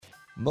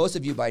Most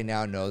of you by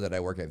now know that I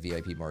work at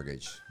VIP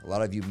Mortgage. A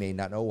lot of you may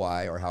not know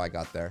why or how I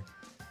got there.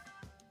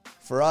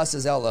 For us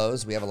as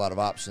LOs, we have a lot of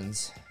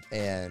options.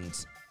 And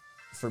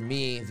for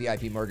me,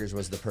 VIP Mortgage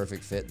was the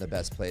perfect fit and the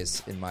best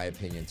place, in my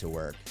opinion, to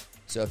work.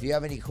 So if you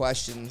have any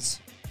questions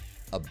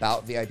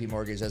about VIP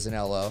Mortgage as an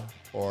LO,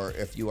 or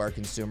if you are a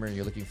consumer and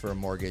you're looking for a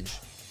mortgage,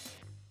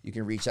 you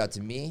can reach out to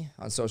me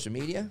on social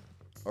media,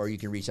 or you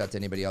can reach out to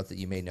anybody else that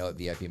you may know at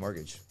VIP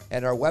Mortgage.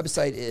 And our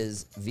website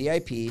is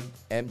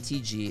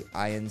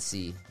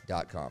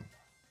VIPMTGINC.com.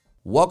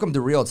 Welcome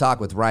to Real Talk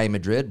with Ryan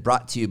Madrid,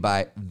 brought to you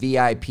by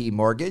VIP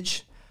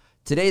Mortgage.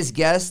 Today's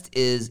guest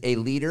is a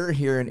leader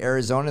here in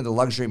Arizona in the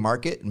luxury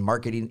market in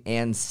marketing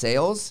and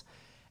sales,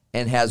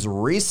 and has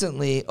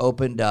recently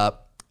opened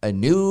up a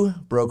new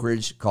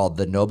brokerage called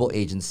The Noble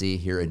Agency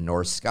here in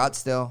North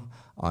Scottsdale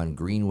on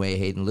Greenway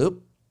Hayden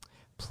Loop.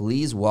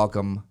 Please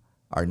welcome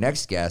our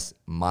next guest,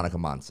 Monica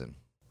Monson.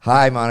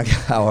 Hi, Monica.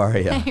 How are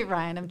you? Hey,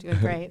 Ryan. I'm doing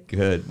great.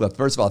 Good. Well,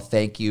 first of all,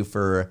 thank you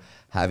for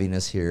having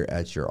us here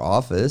at your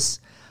office.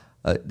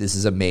 This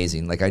is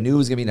amazing. Like, I knew it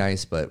was going to be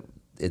nice, but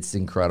it's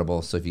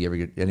incredible. So if you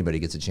ever anybody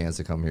gets a chance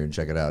to come here and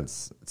check it out,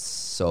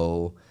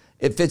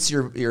 it fits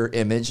your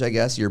image, I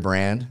guess, your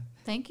brand.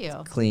 Thank you.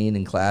 It's clean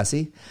and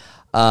classy.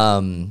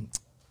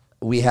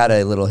 We had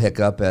a little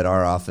hiccup at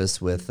our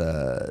office with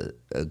a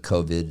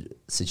COVID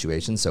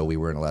situation, so we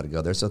weren't allowed to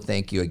go there. So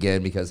thank you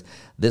again, because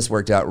this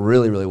worked out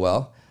really, really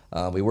well.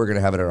 We were going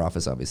to have it at our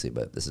office, obviously,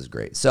 but this is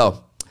great.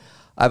 So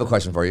I have a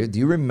question for you. Do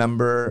you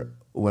remember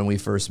when we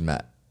first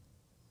met?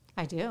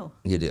 I do.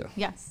 You do?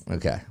 Yes.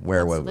 Okay.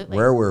 Where Absolutely.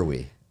 were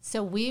we?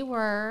 So we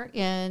were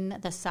in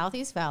the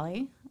Southeast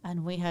Valley,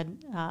 and we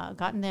had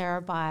gotten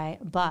there by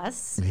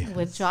bus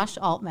with Josh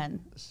Altman.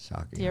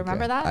 Shocking. Do you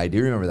remember that? I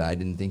do remember that. I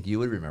didn't think you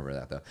would remember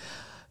that, though.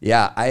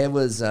 Yeah, I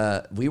was,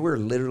 we were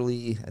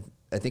literally,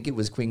 I think it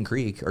was Queen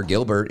Creek or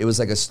Gilbert. It was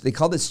like they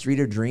called it Street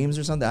of Dreams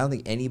or something. I don't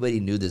think anybody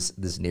knew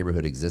this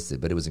neighborhood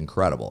existed, but it was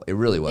incredible. It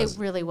really was. It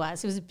really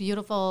was. It was a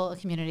beautiful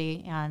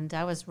community, and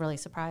I was really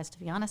surprised, to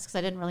be honest, because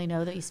I didn't really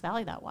know the East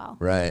Valley that well.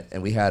 Right,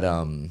 and we had,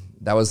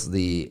 that was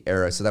the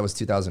era, so that was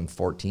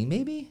 2014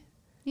 maybe?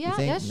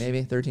 Yeah,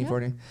 maybe 13,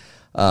 14.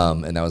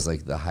 And that was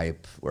like the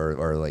hype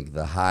or like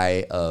the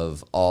high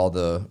of all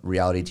the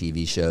reality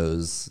TV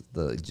shows.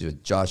 The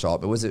Josh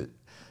Altman, was it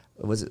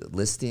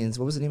Listings?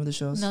 What was the name of the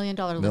shows? $1 Million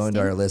Listings. $1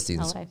 Million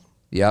Listings. LA.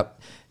 Yep.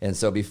 And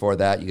so before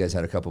that, you guys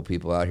had a couple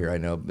people out here. I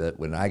know that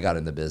when I got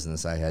in the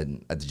business,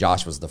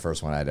 Josh was the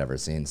first one I'd ever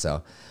seen.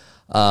 So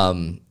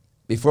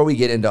before we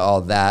get into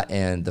all that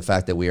and the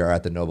fact that we are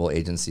at the Noble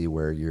Agency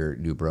where your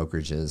new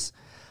brokerage is,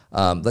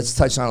 let's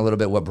touch on a little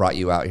bit what brought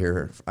you out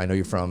here. I know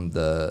you're from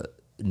the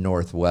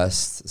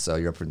Northwest, so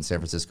you're up in San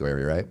Francisco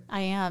area, right?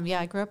 I am, yeah.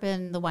 I grew up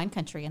in the wine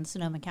country in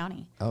Sonoma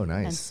County. Oh,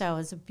 nice. And so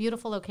it's a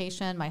beautiful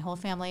location. My whole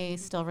family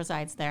still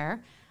resides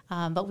there.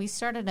 But we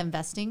started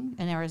investing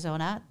in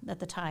Arizona at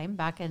the time,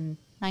 back in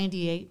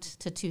 98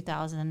 to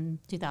 2000,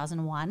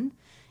 2001.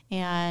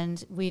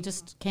 And we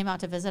just came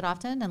out to visit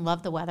often and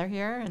loved the weather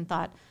here and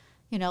thought,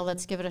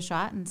 let's give it a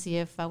shot and see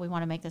if we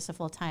want to make this a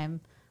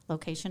full-time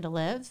location to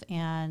live.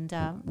 And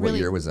what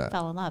year was that?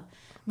 Fell in love.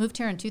 Moved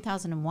here in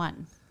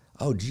 2001.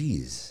 Oh,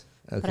 geez.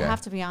 Okay. But I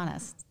have to be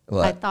honest.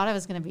 What? I thought I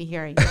was going to be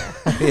here a year.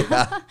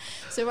 Yeah.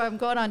 So I'm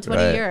going on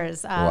 20 Right.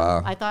 years.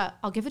 Wow. I thought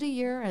I'll give it a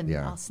year and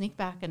Yeah. I'll sneak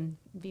back and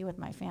be with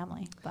my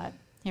family. But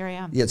here I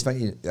am. Yeah, it's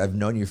funny. I've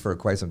known you for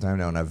quite some time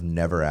now, and I've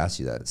never asked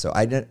you that.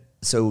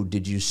 So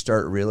did you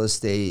start real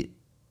estate?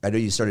 I know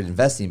you started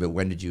investing, but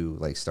when did you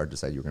start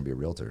deciding you were going to be a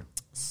realtor?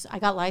 So I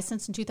got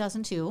licensed in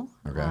 2002.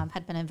 Okay.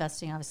 Had been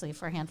investing obviously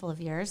for a handful of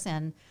years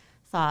and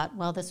thought,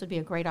 well, this would be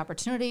a great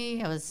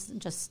opportunity. I was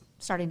just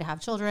starting to have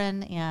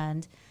children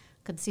and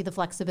could see the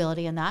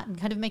flexibility in that and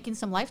kind of making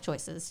some life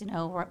choices.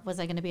 Was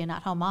I going to be an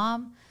at-home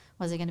mom?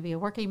 Was I going to be a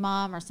working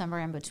mom, or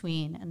somewhere in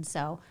between? And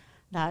so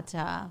that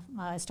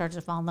I started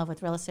to fall in love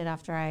with real estate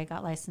after I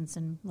got licensed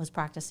and was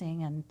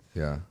practicing, and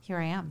here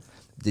I am.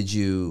 Did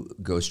you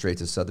go straight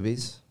to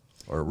Sotheby's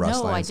or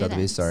Russ Lyon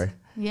Sotheby's? Sorry.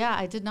 Yeah,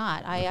 I did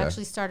not. I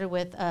actually started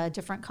with a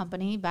different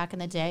company back in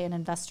the day. An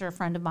investor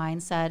friend of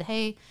mine said,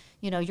 hey,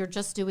 you're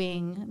just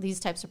doing these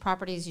types of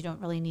properties. You don't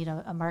really need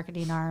a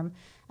marketing arm.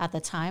 At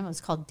the time, it was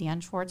called Dan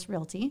Schwartz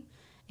Realty,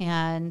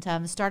 and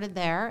started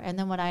there. And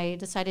then when I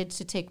decided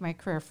to take my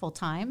career full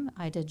time,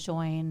 I did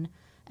join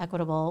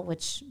Equitable,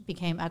 which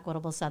became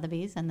Equitable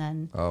Sotheby's, and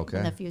then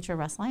in the future,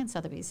 Russ Lyon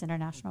Sotheby's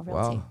International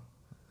Realty. Wow.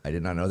 I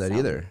did not know that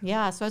either.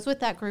 Yeah, so I was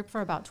with that group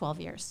for about 12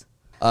 years.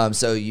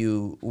 So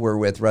you were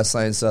with Russ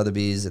Lyon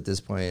Sotheby's at this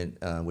point,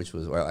 which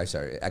was,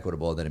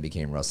 Equitable, then it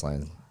became Russ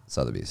Lyon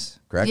Sotheby's,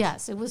 correct?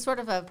 Yes, it was sort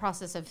of a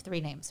process of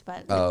 3 names.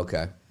 But Oh,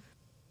 okay.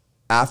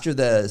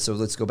 So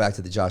let's go back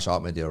to the Josh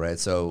Altman deal, right?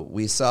 So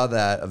we saw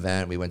that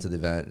event, we went to the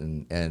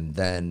event, and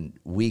then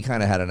we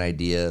kind of had an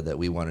idea that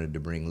we wanted to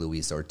bring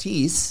Luis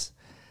Ortiz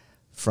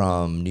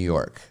from New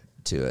York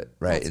to it,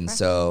 right? That's and correct.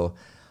 So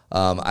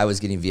I was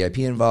getting VIP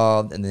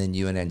involved, and then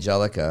you and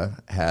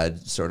Angelica had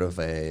sort of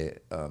a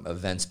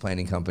events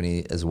planning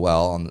company as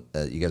well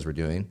that you guys were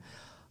doing.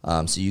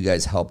 So you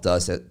guys helped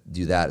us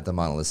do that at the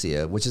Mauna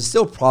Lucia, which is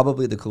still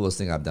probably the coolest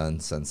thing I've done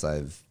since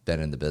I've been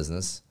in the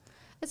business.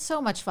 It's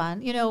so much fun.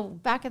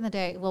 Back in the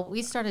day,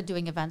 we started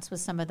doing events with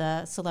some of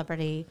the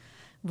celebrity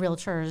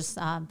realtors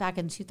back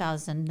in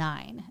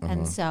 2009.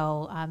 And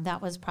so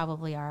that was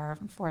probably our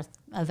fourth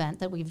event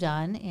that we've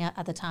done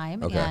at the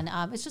time. Okay. And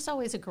it's just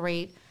always a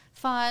great,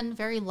 fun,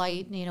 very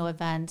light,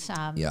 event,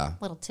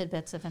 little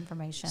tidbits of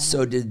information.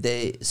 So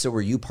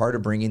were you part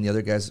of bringing the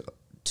other guys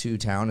to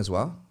town as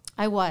well?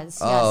 I was,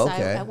 Oh, yes.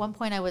 okay. At one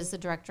point, I was the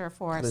director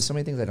for There's so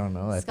many things I don't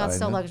know.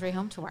 Scottsdale Luxury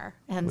Home Tour.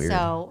 And Weird.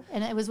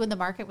 and it was when the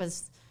market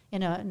was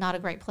not a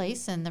great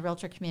place, and the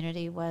realtor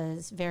community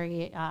was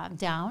very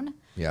down.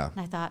 Yeah. And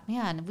I thought,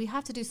 man, we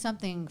have to do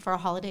something for a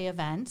holiday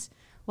event.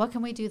 What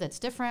can we do that's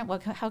different?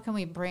 How can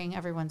we bring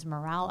everyone's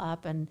morale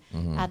up? And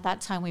at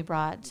that time, we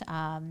brought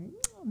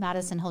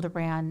Madison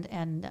Hildebrand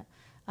and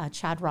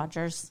Chad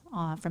Rogers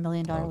from $1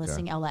 Million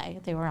Listing LA.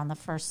 They were on the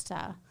first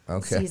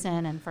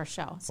season and first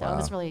show. So it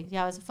was really, it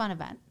was a fun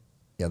event.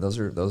 Yeah, those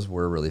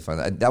were really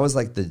fun. That was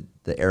like the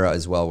era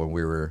as well when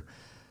we were.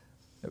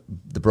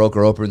 The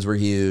broker opens were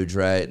huge,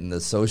 right? And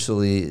the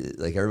socially,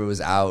 like everybody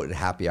was out at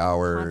happy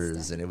hours,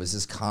 constant. And it was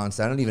just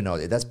constant. I don't even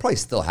know. That's probably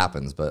still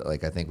happens, but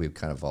like I think we've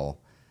kind of all,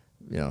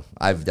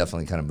 I've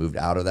definitely kind of moved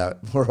out of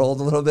that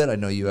world a little bit. I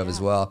know you have as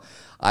well.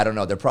 I don't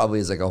know. There probably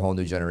is like a whole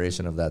new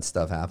generation of that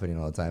stuff happening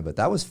all the time, but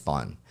that was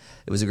fun.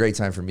 It was a great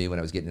time for me when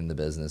I was getting into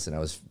the business, and I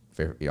was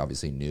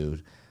obviously new,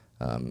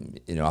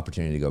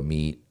 opportunity to go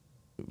meet.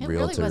 It realtors.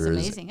 really was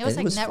amazing. It was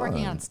like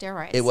networking fun. on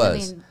steroids. It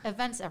was.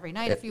 Events every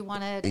night if you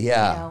wanted.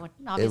 Yeah.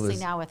 Obviously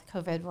now with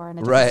COVID, we're in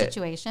a different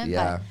situation.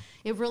 Yeah. But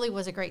it really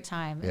was a great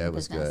time. Yeah, it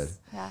was good.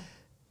 Yeah.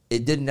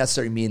 It didn't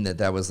necessarily mean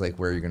that was like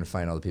where you're going to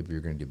find all the people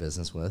you're going to do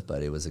business with,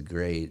 but it was a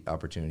great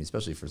opportunity,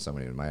 especially for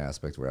somebody in my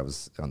aspect where I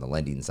was on the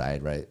lending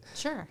side, right?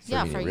 Sure. For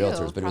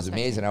realtors. You. But it was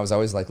amazing. I was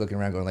always like looking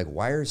around going like,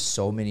 why are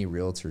so many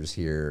realtors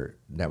here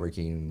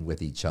networking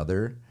with each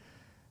other?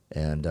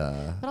 And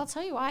but I'll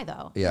tell you why,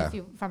 though. Yeah.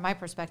 From my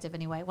perspective,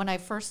 anyway. When I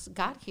first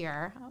got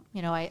here,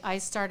 I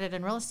started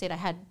in real estate. I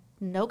had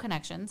no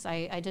connections.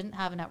 I didn't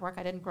have a network.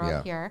 I didn't grow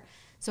up here,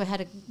 so I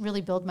had to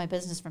really build my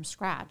business from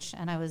scratch.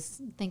 And I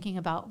was thinking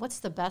about what's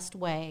the best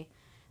way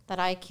that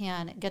I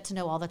can get to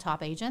know all the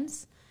top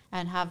agents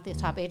and have the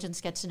top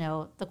agents get to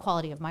know the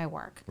quality of my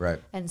work.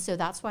 Right. And so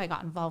that's why I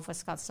got involved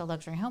with Scottsdale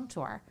Luxury Home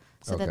Tour,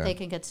 so that they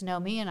can get to know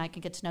me and I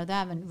can get to know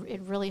them. And it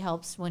really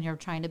helps when you're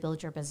trying to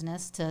build your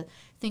business to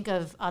think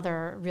of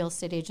other real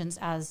estate agents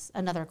as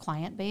another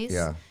client base.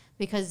 Yeah.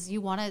 Because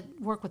you want to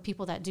work with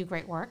people that do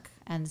great work.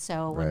 And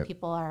so when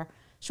people are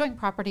showing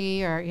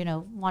property or,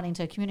 wanting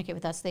to communicate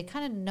with us, they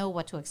kind of know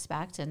what to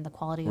expect and the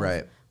quality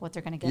of what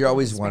they're going to get. You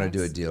always want to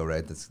do a deal,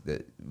 right?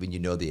 That when you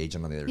know the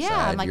agent on the other side.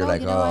 I'm like, you're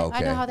okay.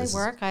 I know how they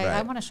work.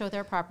 I want to show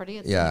their property.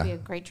 It's going to be a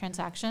great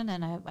transaction,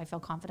 and I feel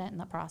confident in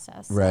the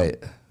process.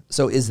 Right.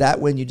 So is that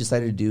when you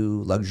decided to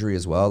do luxury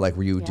as well? Like,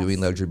 were you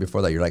doing luxury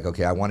before that? You're like,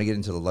 okay, I want to get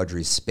into the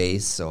luxury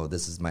space, so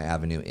this is my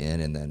avenue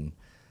in, and then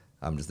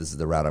this is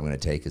the route I'm going to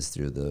take is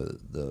through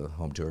the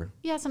home tour.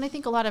 Yes, and I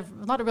think a lot of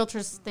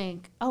realtors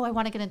think, oh, I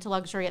want to get into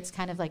luxury. It's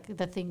kind of like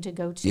the thing to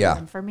go to. Yeah.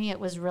 And for me, it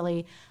was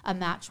really a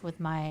match with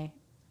my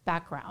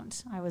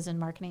background. I was in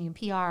marketing and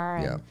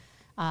PR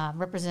and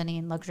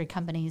representing luxury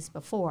companies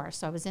before,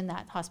 so I was in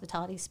that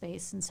hospitality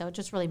space, and so it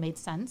just really made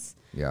sense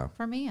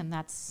for me, and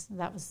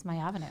that was my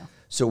avenue.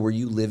 So were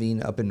you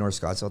living up in North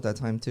Scottsdale at that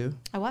time too?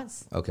 I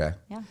was. Okay.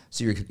 Yeah.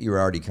 So you were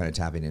already kind of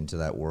tapping into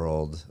that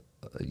world,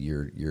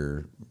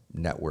 your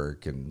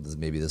network and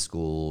maybe the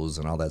schools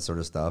and all that sort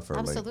of stuff? Or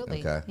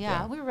Absolutely.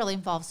 We were really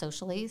involved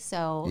socially,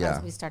 so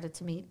as we started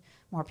to meet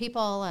more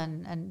people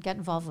and get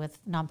involved with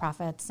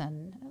nonprofits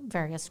and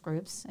various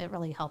groups, it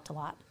really helped a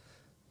lot.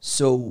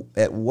 So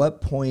at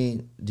what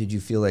point did you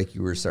feel like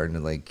you were starting to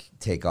like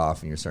take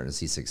off and you're starting to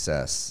see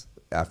success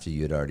after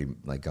you had already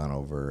like gone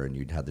over and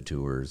you'd had the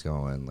tours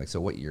going? Like,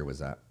 so what year was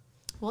that?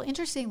 Well,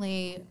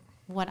 interestingly,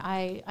 when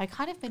I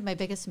kind of made my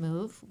biggest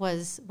move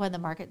was when the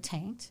market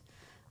tanked.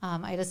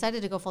 I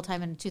decided to go full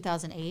time in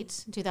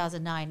 2008,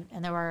 2009,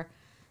 and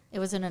it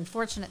was an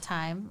unfortunate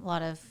time. A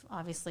lot of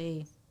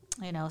obviously,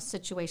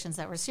 situations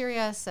that were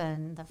serious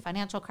and the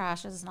financial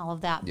crashes and all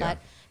of that. Yeah.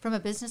 But from a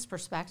business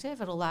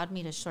perspective, it allowed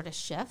me to sort of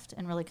shift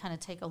and really kind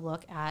of take a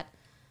look at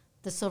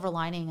the silver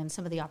lining and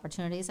some of the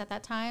opportunities at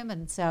that time.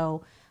 And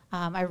so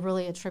I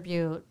really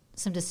attribute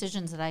some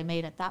decisions that I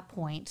made at that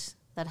point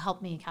that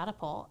helped me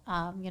catapult.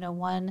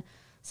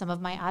 Some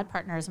of my ad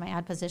partners, my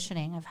ad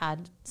positioning I've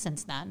had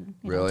since then,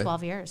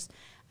 12 years.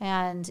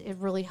 And it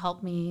really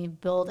helped me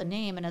build a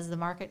name. And as the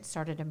market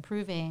started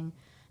improving,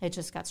 it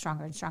just got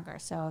stronger and stronger.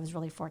 So I was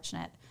really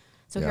fortunate.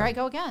 So here I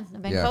go again.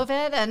 I'm in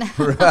COVID, and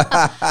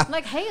I'm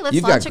like, hey, let's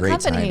launch a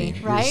company,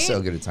 timing. right? You're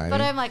so good at timing. But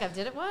I'm like, I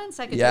did it once,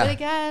 I could do it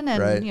again.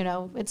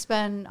 And, it's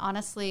been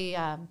honestly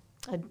a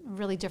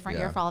really different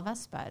year for all of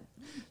us, but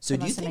so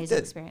the most amazing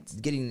experience.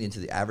 Getting into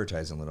the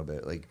advertising a little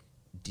bit, like,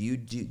 do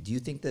you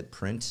think that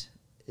print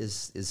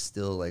is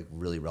still like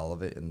really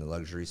relevant in the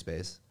luxury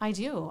space? I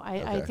do.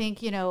 I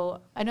think, I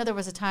know there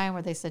was a time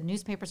where they said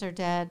newspapers are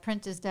dead,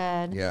 print is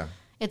dead. Yeah.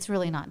 it's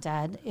really not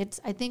dead.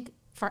 I think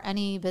for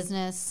any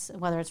business,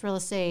 whether it's real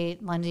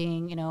estate,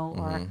 lending, you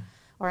know,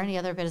 or any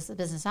other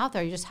business out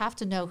there, you just have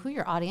to know who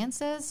your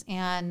audience is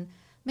and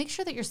make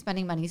sure that you're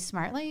spending money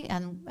smartly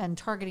and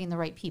targeting the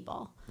right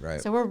people. Right.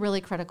 So we're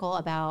really critical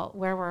about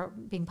where we're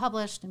being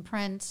published in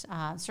print,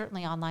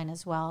 certainly online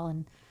as well,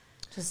 and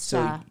just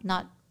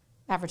not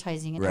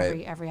advertising in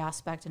every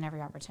aspect and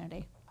every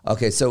opportunity.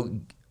 Okay, so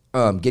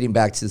getting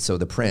back to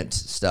the print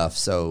stuff.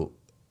 So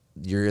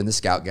you're in the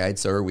Scout Guide,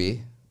 so are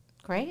we.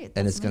 Great.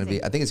 And it's going to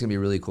be, I think it's going to be a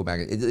really cool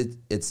magazine.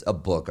 It's a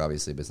book,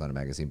 obviously, but it's not a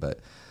magazine, but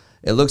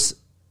it looks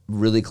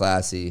really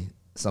classy,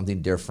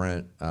 something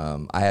different.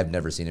 I have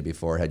never seen it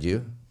before. Had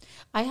you?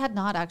 I had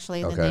not,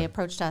 actually. Okay. Then they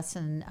approached us,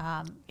 and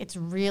it's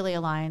really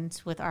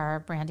aligned with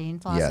our branding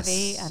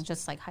philosophy, Yes. and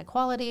just like high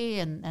quality,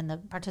 and the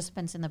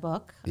participants in the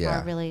book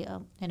are really,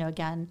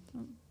 again,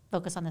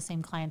 focus on the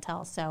same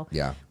clientele. So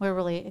we're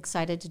really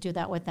excited to do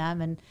that with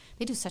them, and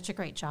they do such a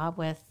great job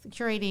with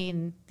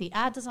curating the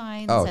ad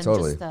designs and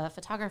just the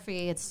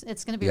photography. It's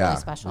going to be really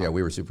special. Yeah,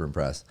 we were super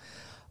impressed.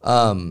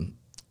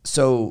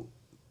 So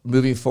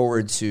moving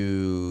forward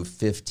to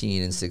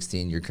 15 and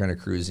 16, you're kind of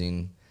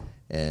cruising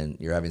and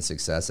you're having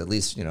success. At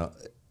least,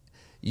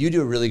 you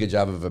do a really good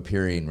job of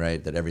appearing,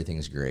 right, that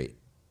everything's great.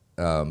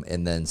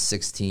 And then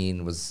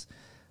 16 was,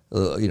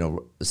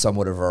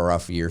 somewhat of a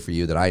rough year for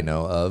you that I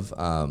know of.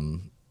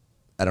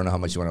 I don't know how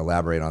much you want to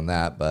elaborate on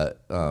that,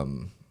 but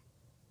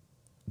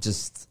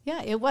just...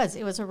 Yeah, it was.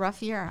 It was a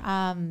rough year.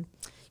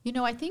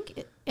 I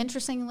think,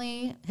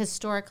 interestingly,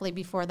 historically,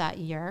 before that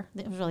year,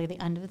 it was really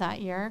the end of that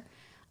year,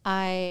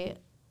 I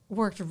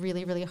worked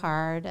really, really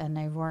hard, and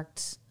it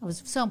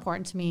was so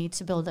important to me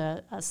to build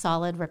a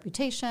solid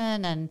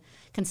reputation and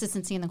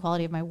consistency in the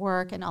quality of my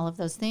work and all of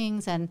those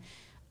things. And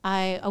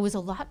I was a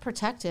lot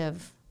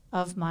protective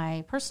of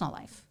my personal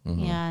life.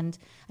 Mm-hmm. And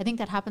I think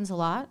that happens a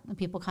lot.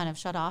 People kind of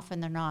shut off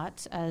and they're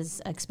not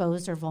as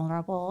exposed or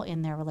vulnerable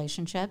in their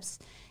relationships.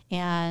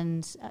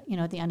 And,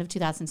 at the end of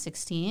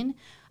 2016,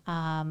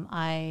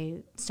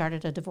 I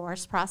started a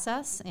divorce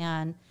process,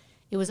 and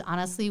it was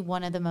honestly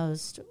one of the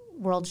most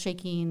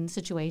world-shaking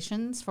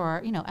situations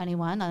for,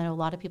 anyone. I know a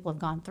lot of people have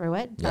gone through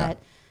it, but,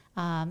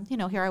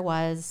 here I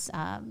was,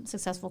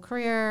 successful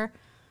career,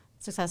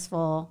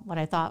 successful, what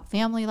I thought,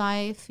 family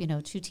life,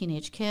 2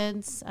 teenage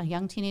kids,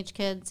 young teenage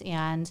kids,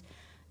 and,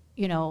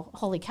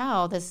 holy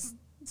cow, this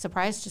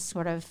surprise just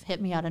sort of hit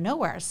me out of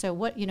nowhere. So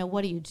what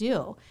do you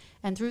do?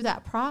 And through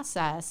that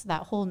process,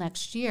 that whole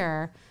next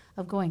year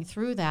of going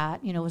through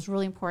that, it was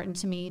really important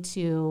to me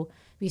to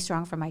be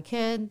strong for my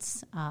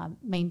kids,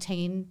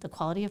 maintain the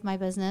quality of my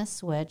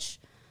business, which,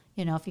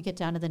 if you get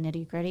down to the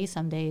nitty gritty,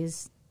 some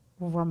days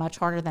were much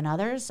harder than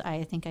others.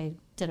 I think I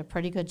did a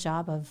pretty good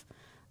job of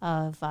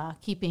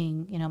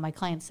keeping, my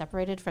clients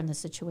separated from the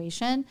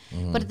situation.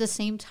 Mm-hmm. But at the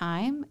same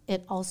time,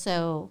 it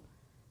also,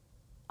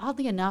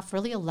 oddly enough,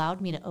 really allowed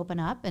me to open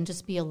up and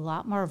just be a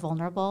lot more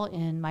vulnerable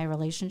in my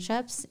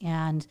relationships.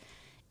 And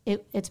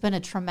it's been a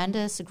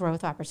tremendous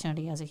growth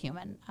opportunity as a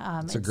human.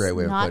 It's a great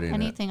way of putting it. Not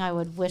anything I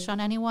would wish on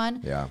anyone.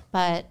 Yeah.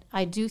 But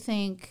I do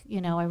think,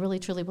 I really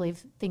truly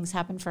believe things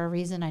happen for a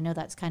reason. I know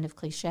that's kind of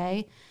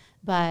cliche,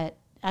 but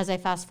as I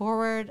fast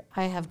forward,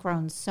 I have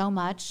grown so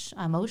much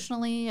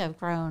emotionally. I've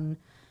grown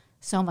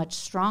so much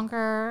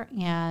stronger,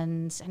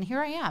 and here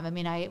I am. I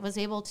mean, I was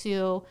able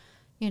to,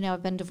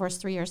 I've been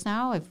divorced 3 years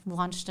now. I've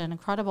launched an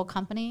incredible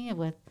company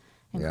with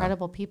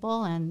incredible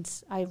people, and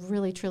I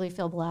really truly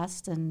feel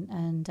blessed,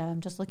 and I'm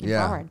just looking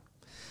forward.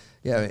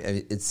 Yeah, I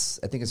think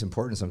it's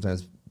important.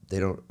 Sometimes they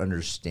don't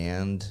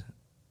understand,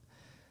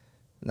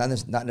 not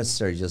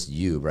necessarily just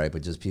you, right,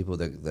 but just people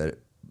that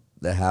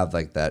have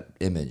like that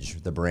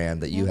image, the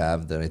brand that you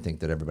have, that I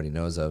think that everybody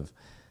knows of.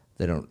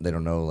 They don't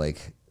know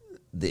like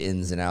the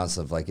ins and outs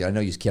of, like, I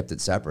know you kept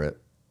it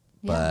separate,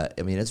 but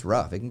I mean, it's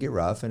rough. It can get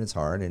rough and it's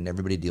hard, and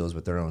everybody deals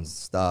with their own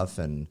stuff.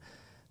 And,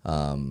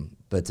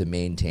 but to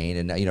maintain,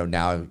 and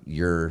now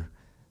you're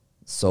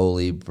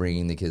solely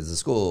bringing the kids to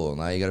school.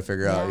 Now you got to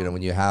figure out,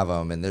 when you have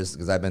them, and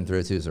because I've been through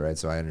it too.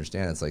 So I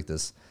understand it's like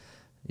this,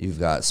 you've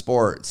got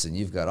sports and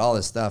you've got all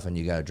this stuff, and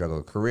you got to juggle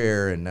a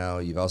career, and now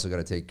you've also got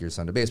to take your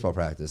son to baseball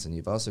practice, and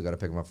you've also got to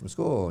pick him up from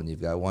school, and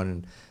you've got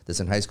one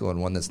that's in high school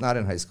and one that's not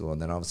in high school,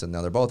 and then all of a sudden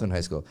now they're both in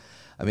high school.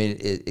 I mean,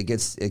 it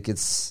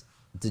gets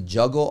to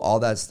juggle all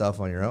that stuff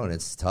on your own.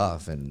 It's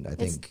tough, and I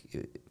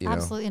think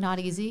absolutely not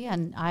easy.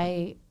 And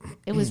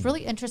it was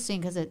really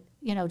interesting because it,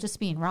 just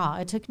being raw,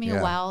 it took me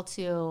a while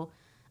to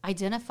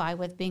identify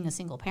with being a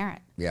single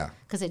parent. Yeah.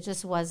 Because it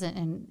just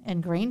wasn't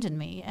ingrained in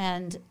me.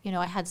 And,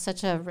 I had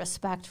such a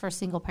respect for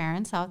single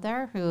parents out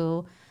there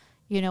who,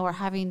 are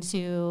having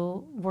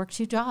to work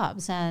 2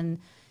 jobs and,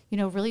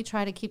 really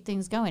try to keep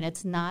things going.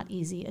 It's not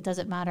easy. It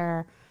doesn't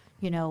matter,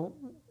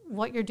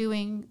 what you're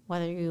doing,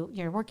 whether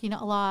you're working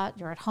a lot,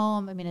 you're at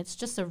home. I mean, it's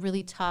just a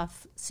really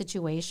tough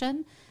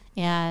situation.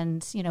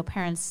 And,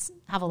 parents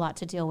have a lot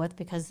to deal with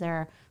because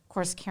they're, of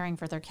course, caring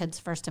for their kids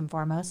first and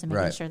foremost, and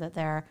making sure that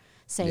they're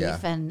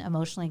safe and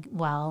emotionally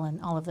well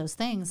and all of those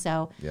things.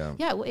 So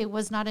it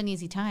was not an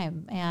easy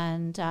time.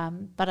 And,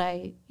 but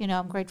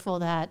I'm grateful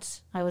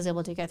that I was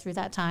able to get through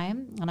that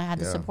time, and I had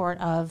the support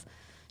of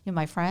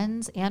my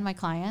friends and my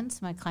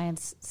clients. My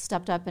clients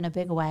stepped up in a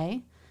big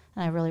way,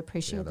 and I really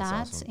appreciate that.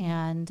 Awesome.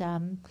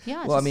 And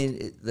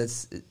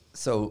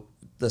so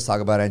let's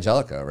talk about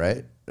Angelica,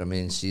 right? I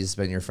mean, she's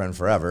been your friend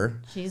forever.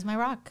 She's my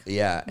rock.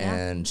 Yeah,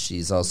 and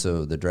she's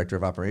also the director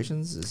of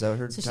operations. Is that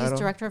her title? So she's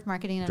director of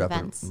marketing and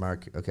events.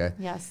 Okay.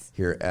 Yes.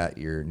 Here at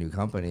your new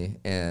company,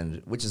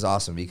 and which is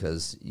awesome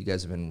because you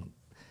guys have been.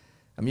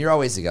 I mean, you're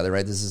always together,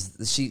 right?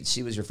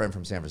 She was your friend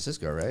from San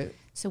Francisco, right?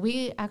 So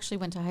we actually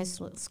went to high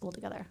school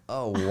together.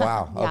 Oh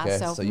wow! Okay,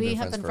 so we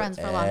have been friends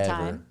for a long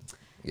time.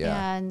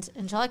 Yeah. And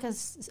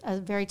Angelica's a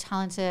very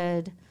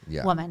talented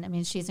woman. I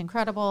mean, she's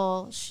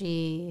incredible.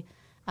 She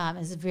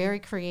is very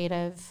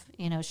creative.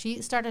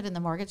 She started in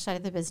the mortgage side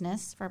of the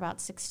business for about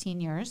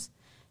 16 years,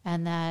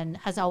 and then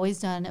has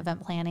always done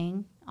event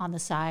planning on the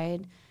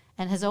side,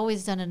 and has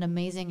always done an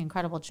amazing,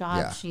 incredible job.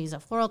 Yeah. She's a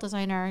floral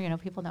designer.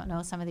 People don't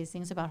know some of these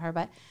things about her,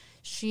 but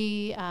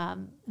she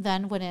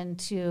then went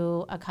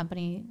into a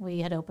company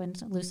we had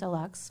opened, Lusa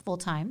Lux, full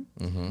time.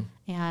 Mm-hmm.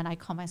 And I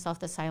call myself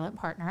the silent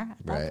partner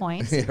at that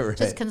point,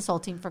 just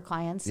consulting for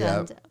clients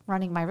and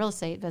running my real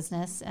estate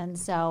business. And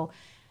so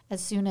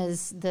as soon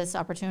as this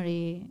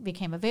opportunity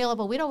became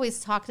available, we'd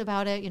always talked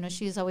about it.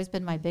 She's always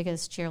been my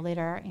biggest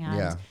cheerleader.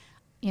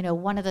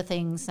 And, one of the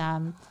things,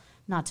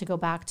 not to go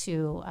back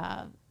to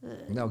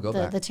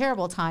the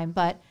terrible time,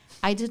 but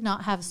I did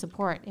not have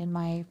support in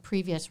my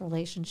previous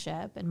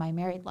relationship, in my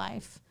married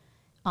life,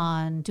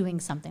 on doing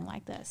something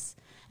like this.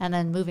 And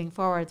then moving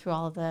forward through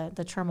all of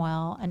the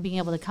turmoil and being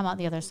able to come out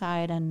the other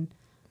side and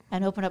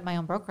open up my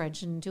own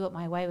brokerage and do it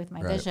my way with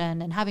my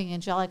vision, and having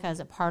Angelica as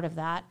a part of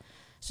that.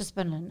 It's just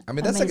been an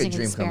that's like a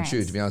dream experience. come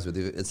true, to be honest with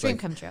you. It's dream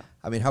come true.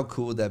 I mean, how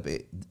cool would that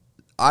be?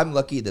 I'm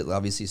lucky that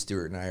obviously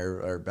Stuart and I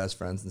are best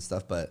friends and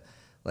stuff, but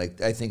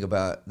like I think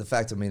about the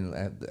fact,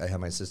 I have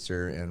my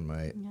sister and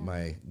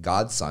my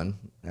godson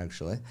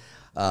actually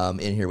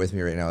in here with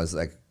me right now. Is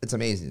like, it's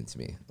amazing to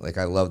me. Like,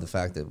 I love the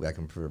fact that I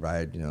can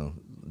provide,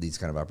 these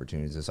kind of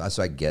opportunities.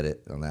 So I get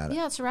it on that.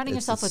 Yeah, surrounding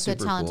yourself with good,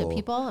 talented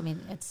people. I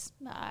mean, it's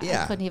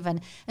I couldn't even.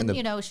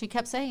 And she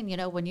kept saying,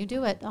 when you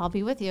do it, I'll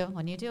be with you.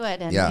 When you do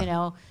it,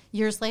 and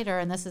years later,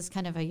 and this is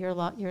kind of a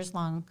years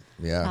long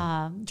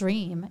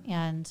dream.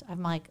 And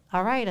I'm like,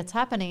 all right, it's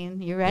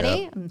happening. You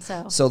ready? And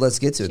so let's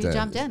get to it. Then.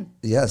 Jumped in.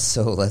 Yes.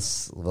 So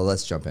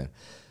let's jump in.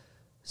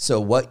 So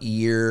what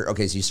year?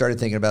 Okay, so you started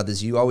thinking about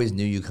this. You always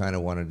knew you kind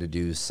of wanted to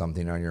do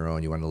something on your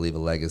own. You wanted to leave a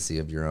legacy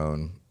of your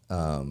own.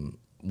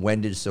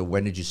 When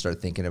did you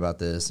start thinking about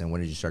this, and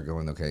when did you start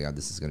going, okay, God,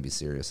 this is going to be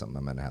serious, something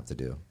I'm going to have to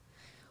do?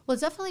 Well,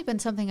 it's definitely been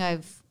something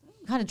I've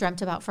kind of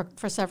dreamt about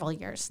for several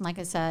years. And like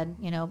I said,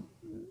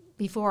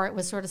 before it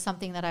was sort of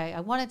something that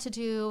I wanted to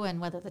do, and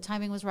whether the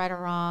timing was right or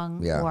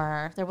wrong,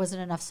 or there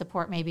wasn't enough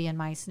support maybe in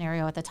my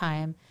scenario at the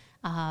time.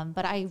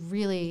 But I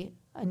really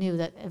knew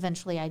that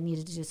eventually I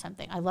needed to do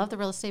something. I love the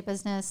real estate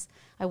business.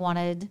 I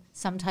wanted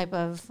some type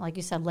of, like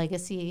you said,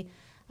 legacy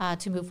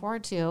to move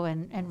forward to,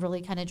 and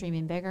really kind of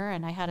dreaming bigger.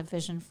 And I had a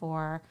vision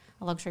for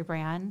a luxury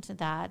brand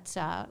that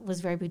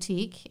was very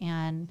boutique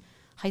and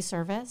high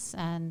service.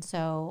 And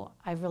so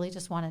I really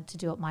just wanted to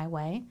do it my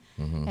way.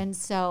 Mm-hmm. And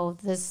so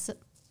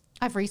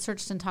I've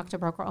researched and talked to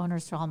broker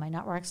owners through all my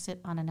networks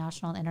on a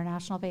national and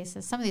international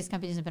basis. Some of these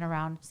companies have been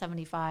around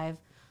 75,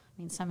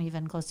 some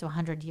even close to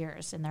 100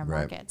 years in their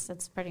markets.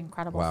 It's pretty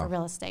incredible for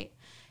real estate.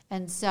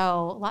 And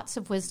so lots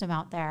of wisdom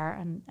out there,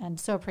 and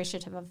so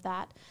appreciative of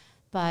that.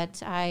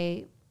 But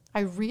I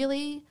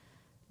really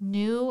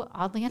knew,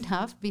 oddly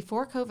enough,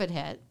 before COVID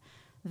hit,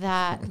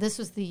 that this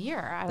was the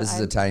year. This is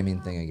a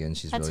timing thing again.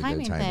 She's really good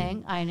at timing.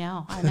 Thing. I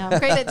know. I'm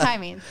great at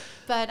timing,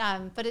 but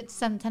it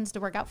tends to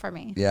work out for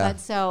me. Yeah. But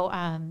so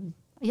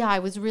I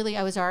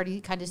was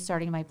already kind of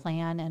starting my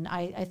plan, and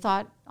I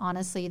thought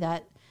honestly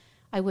that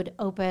I would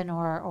open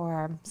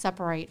or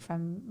separate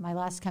from my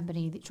last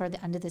company toward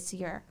the end of this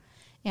year.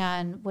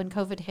 And when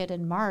COVID hit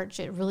in March,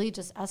 it really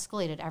just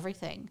escalated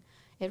everything.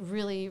 It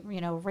really,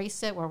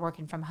 raced it. We're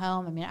working from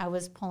home. I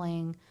was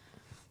pulling,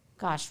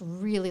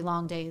 really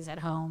long days at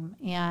home.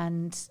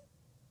 And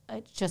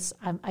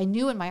I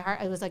knew in my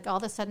heart, it was like all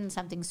of a sudden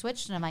something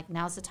switched. And I'm like,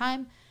 now's the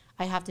time.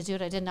 I have to do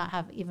it. I did not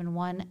have even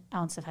 1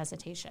 ounce of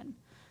hesitation.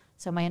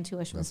 So my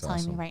intuition was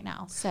telling me right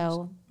now.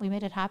 So we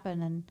made it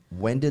happen. And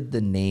when did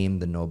the name,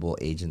 The Noble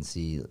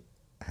Agency,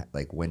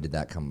 when did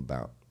that come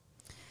about?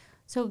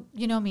 So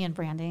me in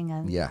branding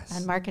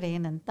and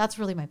marketing, and that's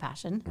really my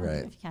passion,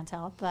 if you can't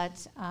tell.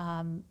 But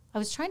I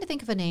was trying to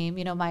think of a name.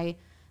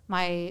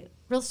 My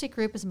real estate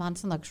group is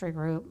Monson Luxury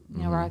Group.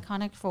 We're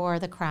iconic for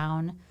the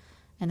crown.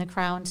 And the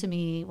crown, to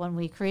me, when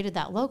we created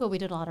that logo, we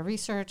did a lot of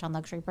research on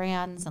luxury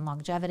brands and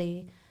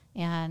longevity.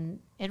 And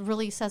it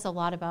really says a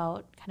lot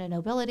about kind of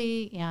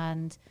nobility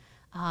and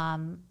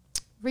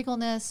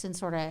regalness and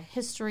sort of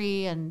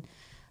history. And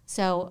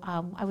so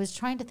I was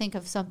trying to think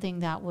of something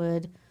that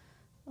would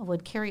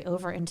would carry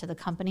over into the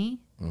company.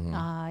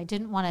 I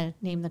didn't want to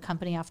name the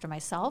company after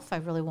myself. I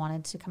really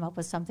wanted to come up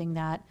with something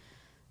that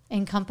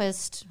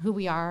encompassed who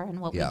we are and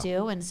what we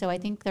do. And so I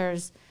think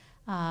there's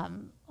a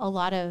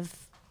lot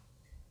of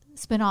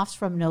spinoffs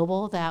from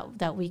Noble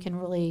that we can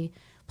really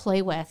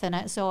play with.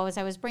 And so as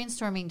I was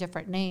brainstorming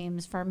different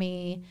names, for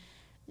me,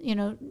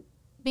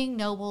 being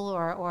noble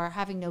or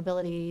having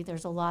nobility,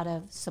 there's a lot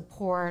of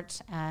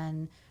support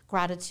and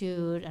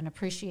gratitude and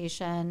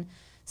appreciation.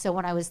 So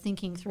when I was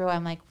thinking through,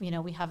 I'm like,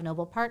 we have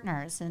noble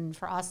partners. And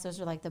for us, those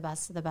are like the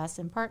best of the best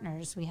in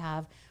partners. We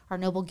have our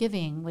noble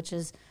giving, which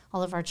is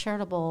all of our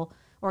charitable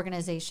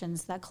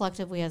organizations that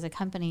collectively as a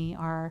company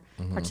are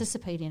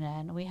participating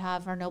in. We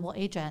have our noble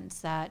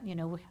agents that,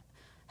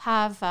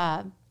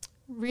 have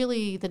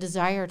really the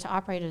desire to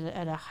operate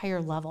at a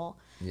higher level.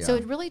 Yeah. So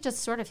it really just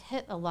sort of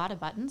hit a lot of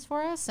buttons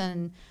for us.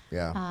 And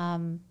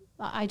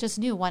I just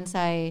knew once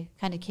I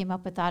kind of came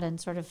up with that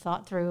and sort of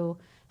thought through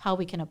how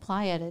we can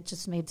apply it, it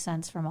just made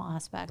sense from all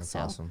aspects.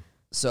 That's awesome.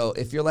 So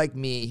if you're like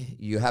me,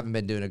 you haven't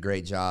been doing a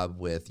great job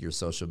with your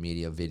social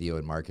media, video,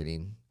 and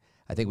marketing.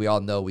 I think we all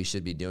know we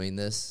should be doing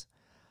this,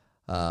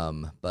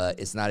 but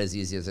it's not as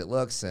easy as it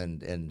looks,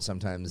 and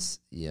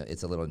sometimes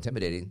it's a little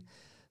intimidating.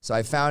 So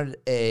I found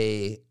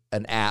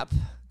an app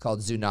called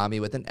Tsunami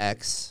with an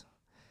X.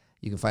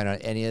 You can find it on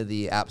any of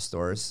the app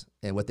stores.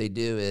 And what they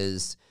do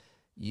is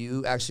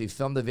you actually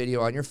film the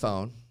video on your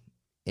phone,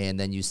 and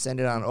then you send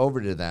it on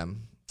over to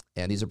them.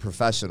 And these are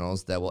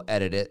professionals that will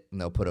edit it, and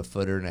they'll put a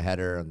footer and a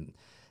header,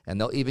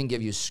 and they'll even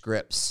give you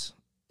scripts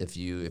if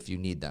you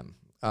need them.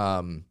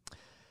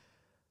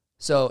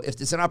 So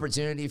if it's an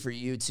opportunity for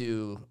you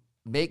to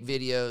make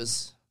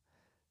videos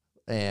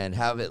and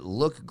have it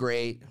look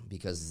great,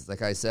 because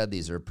like I said,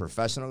 these are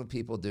professional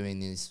people doing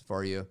these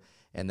for you,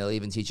 and they'll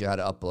even teach you how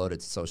to upload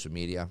it to social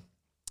media,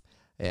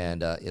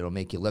 and it'll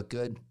make you look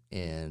good,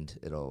 and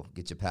it'll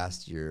get you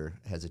past your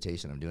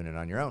hesitation of doing it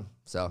on your own.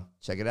 So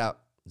check it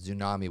out,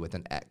 Tsunami with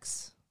an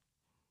X.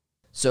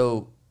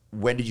 So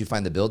when did you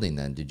find the building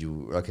then? Did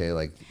you,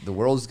 like the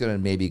world's going to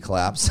maybe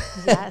collapse.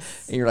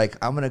 Yes. And you're like,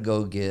 I'm going to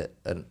go get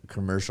a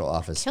commercial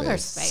office Killer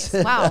space.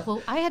 Wow.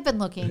 Well, I had been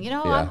looking,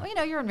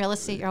 you're in real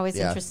estate. You're always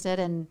interested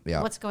in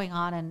what's going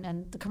on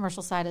and the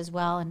commercial side as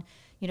well. And,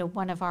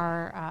 one of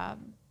our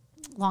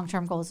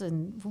long-term goals,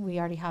 and we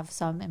already have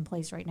some in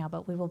place right now,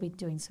 but we will be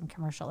doing some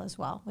commercial as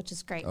well, which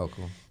is great. Oh,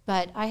 cool.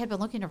 But I had been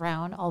looking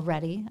around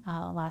already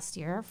last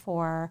year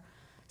for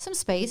some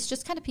space,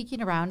 just kind of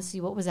peeking around to see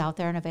what was out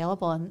there and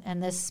available.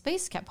 And this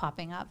space kept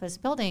popping up, this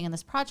building and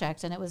this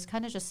project. And it was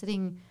kind of just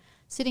sitting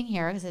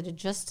here because it had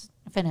just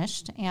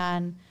finished.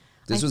 And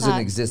this was an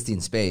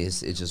existing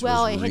space. It just was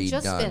redone, it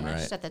had just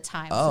finished at the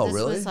time. Oh, so this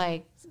really? was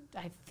I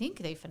think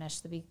they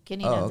finished the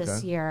beginning of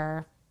this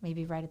year,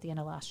 maybe right at the end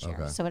of last year.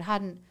 Okay. So it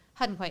hadn't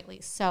quite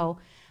leased. So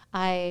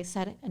I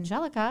said,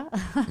 Angelica,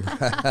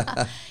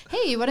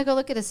 hey, you want to go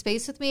look at a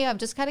space with me? I'm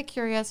just kind of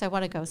curious. I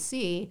want to go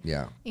see.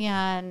 Yeah.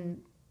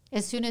 And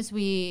as soon as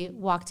we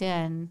walked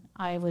in,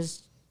 I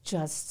was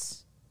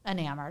just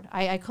enamored.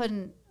 I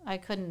couldn't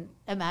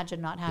imagine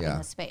not having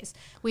this space.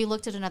 We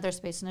looked at another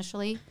space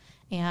initially,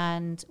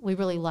 and we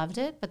really loved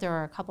it, but there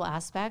were a couple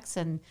aspects,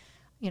 and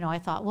I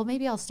thought, well,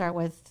 maybe I'll start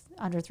with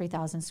under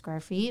 3,000 square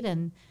feet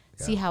and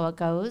see how it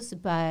goes.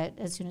 But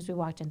as soon as we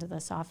walked into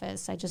this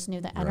office, I just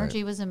knew the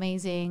energy was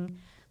amazing.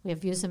 We have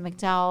views of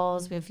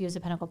McDowell's, we have views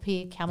of Pinnacle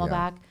Peak,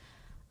 Camelback.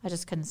 I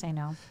just couldn't say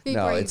no.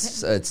 No,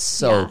 it's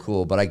so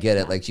cool, but I get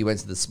it. Like you went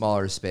to the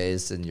smaller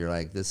space and you're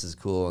like, this is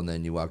cool, and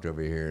then you walked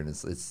over here and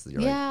it's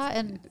you're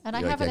and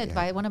I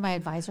have one of my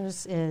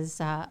advisors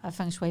is a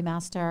feng shui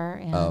master,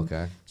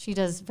 and she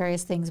does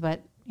various things,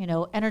 but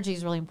energy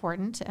is really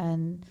important,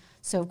 and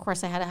so of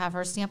course I had to have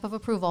her stamp of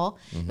approval.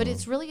 But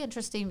it's really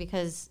interesting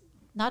because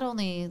not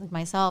only like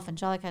myself,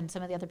 Angelica, and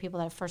some of the other people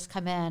that have first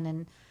come in,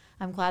 and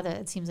I'm glad that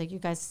it seems like you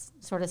guys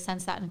sort of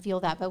sense that and feel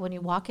that, but when you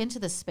walk into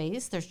the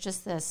space, there's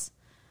just this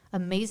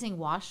amazing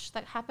wash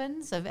that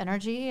happens of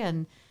energy,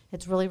 and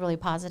it's really, really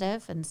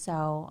positive. And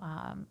so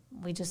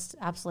we just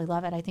absolutely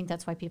love it. I think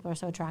that's why people are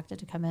so attracted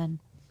to come in.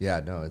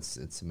 Yeah, no,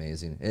 it's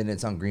amazing. And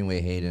it's on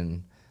Greenway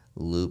Hayden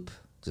Loop,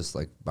 just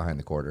like behind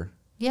the quarter.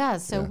 Yeah,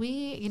 so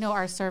we,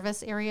 our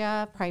service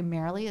area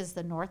primarily is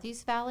the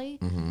Northeast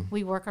Valley.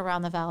 We work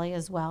around the valley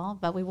as well,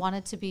 but we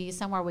wanted to be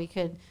somewhere we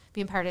could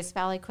be in Paradise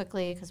Valley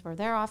quickly because we're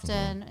there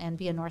often, and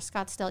be in North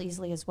Scottsdale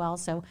easily as well.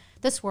 So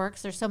this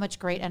works. There's so much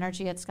great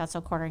energy at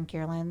Scottsdale Quarter and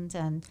Kierland.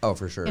 And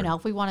for sure.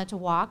 If we wanted to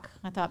walk,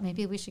 I thought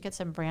maybe we should get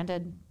some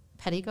branded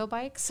Pettigo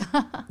bikes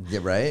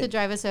to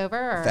drive us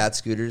over. Or, fat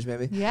scooters,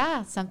 maybe.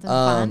 Yeah, something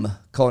fun.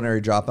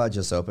 Culinary Dropout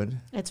just opened.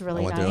 It's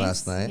really nice. I went there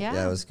last night.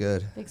 Yeah, it was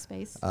good. Big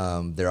space.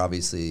 They're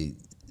obviously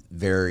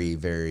very,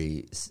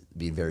 very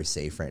being very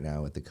safe right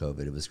now with the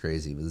COVID. It was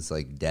crazy. It was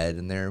like dead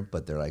in there,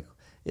 but they're like,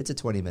 it's a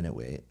 20-minute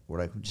wait. We're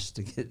like, just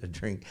to get a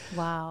drink.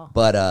 Wow.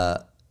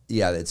 But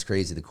it's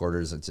crazy. The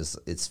quarters,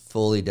 it's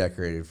fully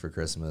decorated for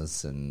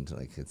Christmas, and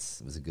like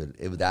that's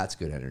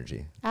good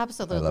energy.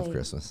 Absolutely. I love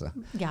Christmas. So.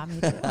 Yeah, me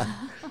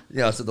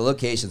too. So the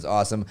location's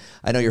awesome.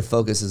 I know your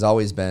focus has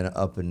always been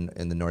up in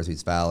the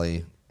Northeast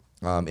Valley,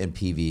 in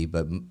PV,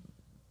 but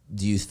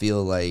do you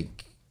feel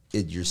like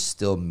you're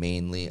still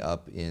mainly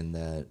up in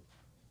that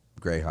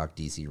Greyhawk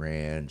DC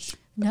Ranch?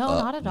 No,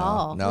 not at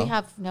all. No? We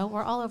have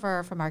we're all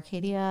over from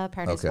Arcadia,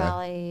 Paradise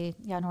Valley,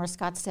 North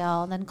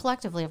Scottsdale, and then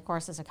collectively, of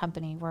course, as a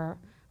company, we're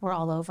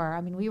all over.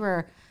 I mean, we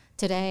were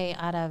today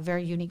at a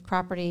very unique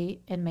property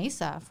in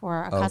Mesa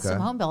for a custom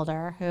home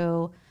builder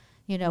who,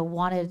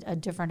 wanted a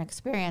different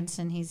experience,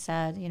 and he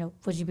said,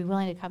 would you be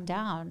willing to come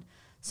down?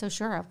 So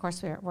sure, of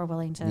course, we're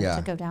willing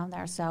to go down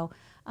there. So.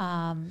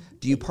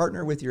 Do you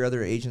partner with your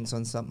other agents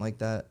on something like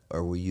that,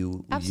 or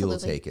you'll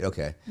take it?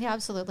 Okay. Yeah,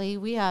 absolutely.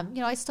 We,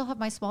 I still have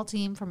my small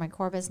team for my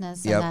core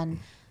business, and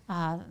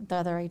then the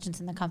other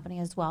agents in the company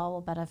as well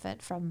will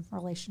benefit from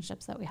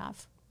relationships that we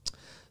have.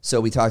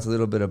 So we talked a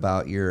little bit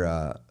about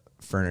your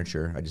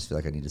furniture. I just feel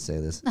like I need to say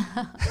this.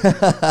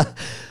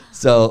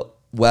 So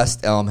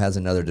West Elm has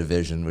another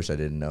division, which I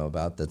didn't know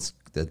about.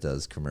 That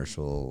does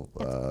commercial.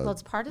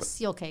 It's part of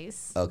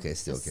Steelcase. Okay,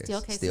 Steelcase.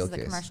 Steelcase is the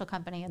commercial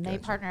company, and they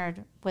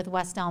partnered with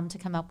West Elm to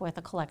come up with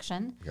a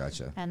collection.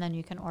 Gotcha. And then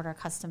you can order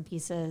custom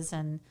pieces,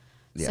 and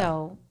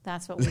so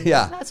that's what we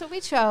that's what we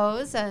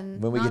chose.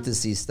 And when we get to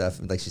see stuff,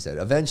 like she said,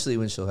 eventually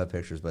when she'll have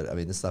pictures, but I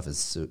mean this stuff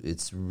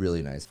it's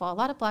really nice. Well, a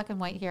lot of black and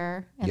white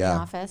here in the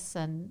office,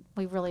 and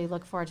we really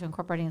look forward to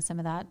incorporating some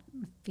of that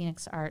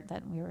Phoenix art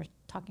that we were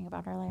talking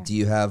about earlier. Do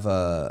you have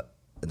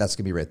that's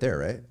going to be right there,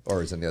 right?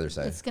 Or is it on the other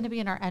side? It's going to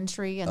be in our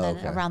entry, and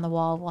then around the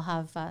wall we'll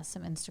have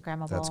some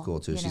Instagrammable. That's cool,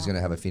 too. She's going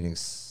to have a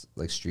Phoenix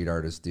street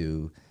artist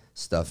do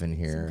stuff in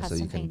here. So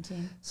you can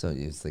painting. So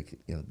it's like,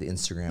 the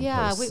Instagram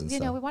posts. We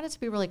want it to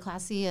be really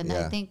classy. And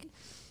I think,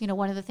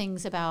 one of the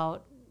things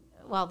about,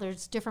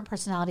 there's different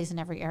personalities in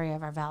every area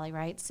of our valley,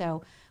 right?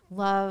 So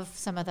love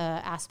some of the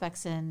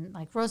aspects in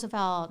like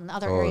Roosevelt and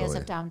other areas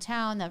of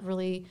downtown that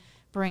really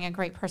bring a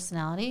great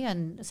personality,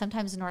 and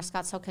sometimes North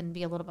Scottsdale can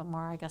be a little bit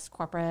more, I guess,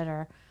 corporate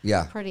or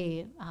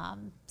pretty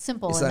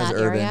simple in that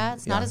area.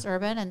 It's not as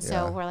urban, and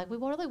so we're like, we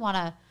really want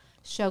to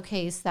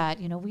showcase that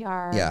we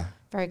are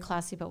very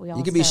classy, but we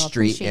also can be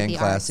street and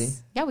classy.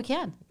 Arts. Yeah, we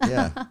can.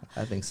 Yeah,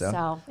 I think so.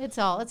 So it's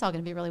all going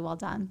to be really well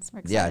done. So we're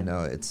excited. Yeah,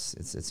 no,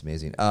 it's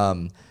amazing.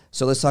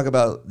 So let's talk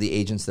about the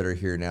agents that are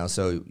here now.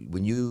 So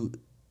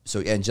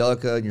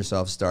Angelica and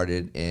yourself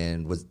started,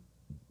 and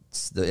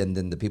and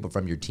then the people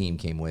from your team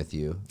came with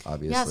you,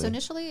 obviously. Yeah, so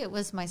initially it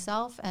was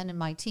myself and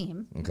my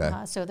team. Okay.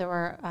 So there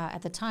were,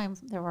 at the time,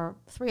 there were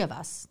 3 of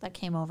us that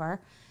came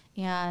over,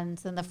 and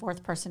then the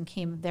 4th person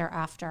came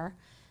thereafter.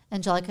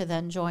 Angelica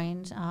then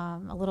joined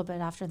a little bit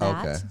after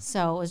that. Okay.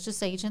 So it was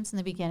just agents in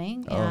the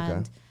beginning,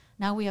 and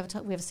now we have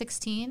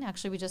 16.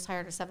 Actually, we just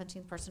hired a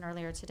 17th person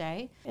earlier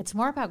today. It's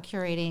more about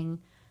curating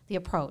the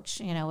approach.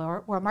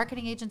 We're a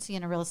marketing agency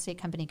and a real estate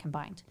company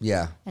combined.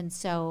 Yeah. And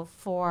so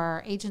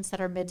for agents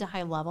that are mid to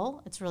high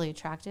level, it's really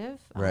attractive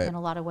in a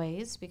lot of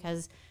ways,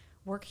 because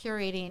we're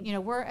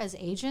curating, we're as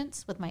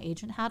agents with my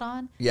agent hat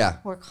on. Yeah.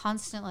 We're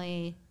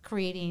constantly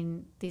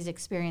creating these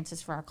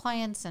experiences for our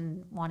clients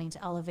and wanting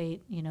to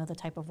elevate, the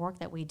type of work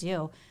that we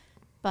do.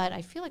 But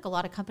I feel like a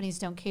lot of companies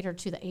don't cater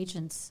to the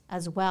agents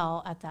as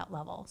well at that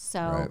level.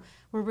 So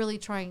we're really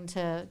trying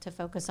to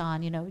focus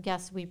on,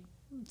 yes, we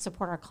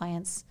support our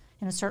clients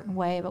in a certain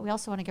way, but we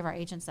also want to give our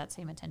agents that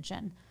same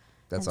attention.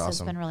 That's awesome.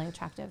 It's been really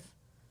attractive.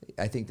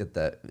 I think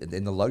that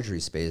in the luxury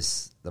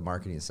space, the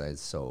marketing side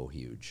is so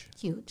huge.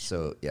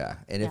 So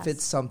and if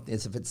it's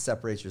if it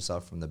separates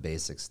yourself from the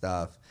basic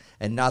stuff,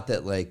 and not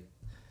that like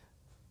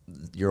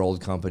your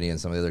old company and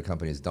some of the other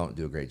companies don't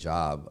do a great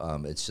job.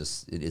 It's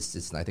just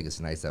I think it's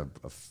nice to have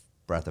a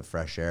breath of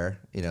fresh air.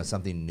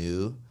 Something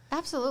new.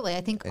 Absolutely,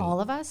 I think all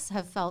of us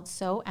have felt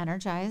so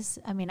energized.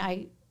 I mean,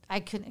 I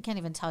can't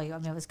even tell you. I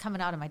mean, I was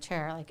coming out of my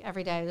chair like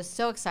every day. I was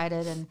so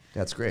excited, and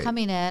that's great.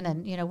 Coming in,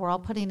 and we're all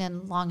putting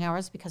in long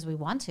hours because we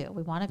want to.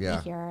 We want to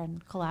be here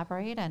and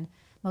collaborate. And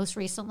most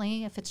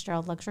recently,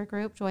 Fitzgerald Luxury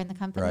Group joined the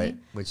company, right?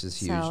 Which is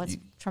huge. So it's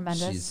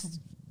tremendous.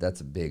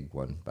 That's a big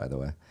one, by the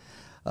way.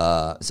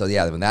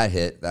 When that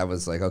hit, that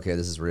was like, okay,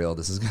 this is real.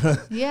 This is gonna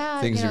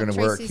things are gonna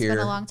work here. Tracy's been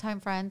a longtime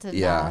friend,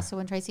 and so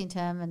when Tracy and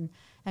Tim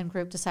and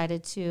group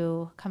decided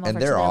to come over to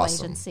their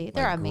awesome. Agency.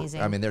 They're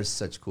amazing. I mean, they're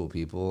such cool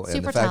people.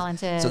 Super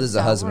talented. So this is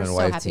a husband and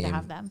wife so team. To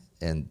have them.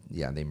 And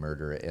they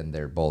murder it, and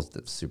they're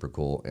both super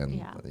cool. And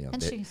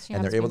and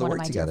they're able to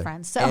work together.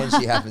 Friends, so. And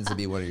she happens to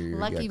be one of your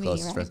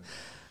closest friends.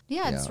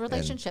 Yeah, it's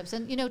relationships.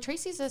 And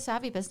Tracy's a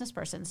savvy business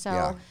person.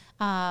 So,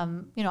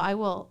 I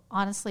will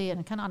honestly, and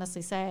I can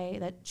honestly say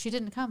that she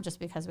didn't come just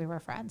because we were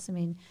friends. I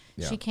mean,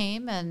 she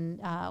came and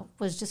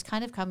was just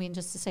kind of coming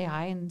just to say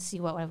hi and see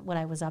what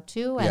I was up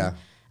to. And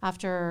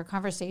after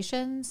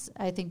conversations,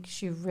 I think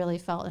she really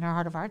felt in her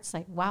heart of hearts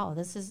like, wow,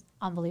 this is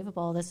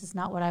unbelievable. This is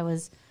not what I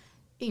was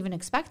even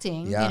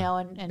expecting,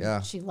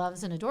 and she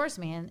loves and adores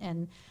me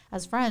and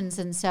as friends.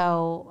 And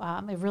so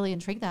it really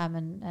intrigued them,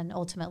 and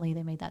ultimately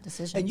they made that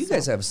decision. And you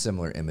guys have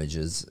similar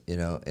images,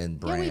 and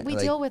brand. Yeah, we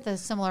deal with a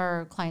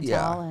similar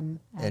clientele.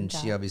 And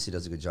she obviously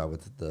does a good job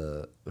with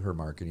her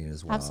marketing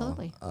as well.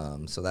 Absolutely.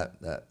 So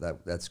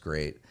that's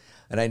great.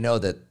 And I know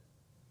that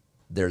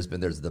there's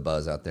the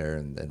buzz out there,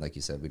 and like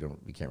you said,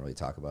 we can't really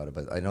talk about it,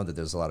 but I know that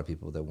there's a lot of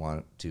people that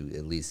want to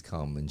at least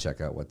come and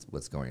check out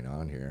what's going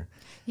on here.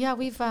 Yeah,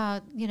 we've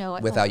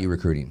without you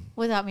recruiting.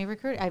 Without me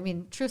recruiting, I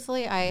mean,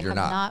 truthfully, I have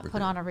not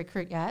put on a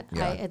recruit yet.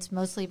 Yeah. It's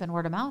mostly been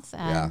word of mouth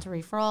and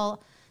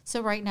referral.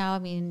 So right now, I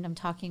mean, I'm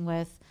talking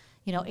with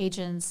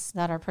agents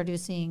that are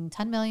producing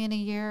 10 million a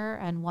year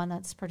and one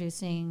that's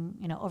producing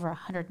over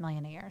 100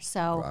 million a year.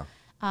 So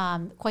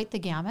quite the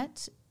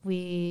gamut.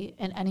 We,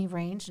 in any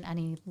range, in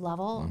any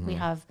level, we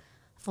have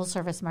a full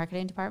service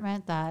marketing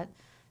department that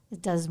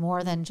does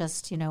more than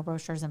just,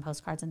 brochures and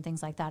postcards and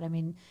things like that. I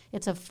mean,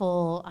 it's a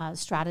full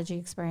strategy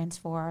experience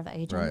for the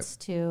agents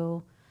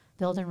to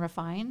build and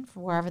refine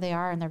for wherever they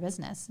are in their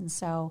business. And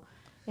so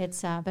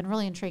it's been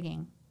really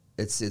intriguing.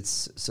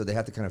 It's so they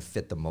have to kind of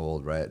fit the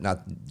mold, right?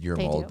 Not your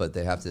mold, but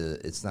they have to,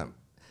 it's not,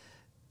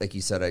 like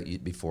you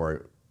said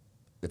before,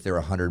 if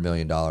they're $100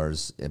 million,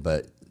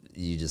 but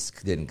you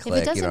just didn't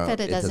click. If it doesn't fit,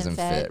 it doesn't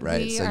fit,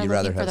 right? We so are you looking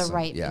rather for have the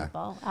right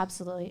people,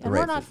 absolutely. And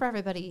we're not for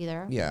everybody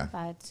either. Yeah.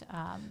 But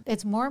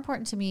it's more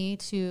important to me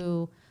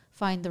to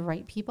find the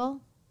right people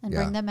and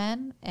bring them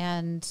in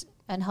and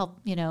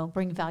help,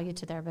 bring value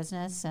to their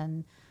business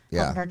and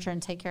help nurture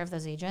and take care of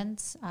those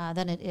agents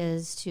than it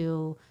is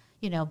to,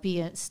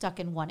 be stuck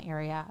in one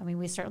area. I mean,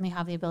 we certainly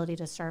have the ability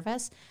to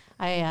service.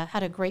 I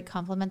had a great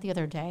compliment the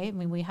other day. I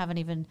mean, we haven't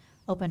even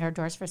opened our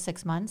doors for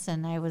 6 months,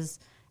 and I was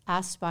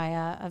asked by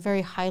a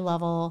very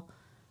high-level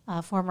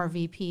former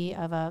VP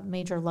of a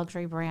major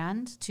luxury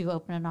brand to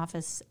open an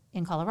office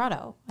in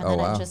Colorado. And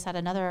I just had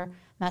another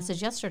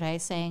message yesterday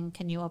saying,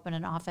 can you open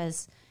an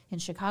office in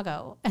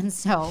Chicago? And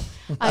so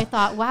I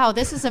thought, wow,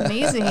 this is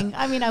amazing.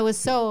 I mean, I was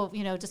so,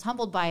 just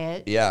humbled by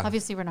it. Yeah.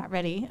 Obviously, we're not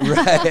ready.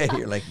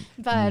 You're like,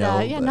 but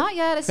not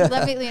yet. I said,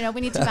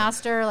 we need to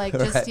master,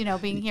 just,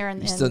 being here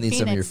in still need Phoenix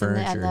some of your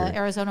furniture and the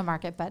Arizona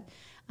market. But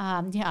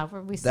we still have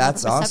a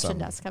reception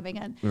desk coming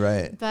in.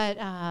 Right. But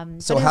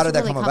so how did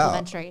that come about?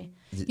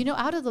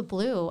 Out of the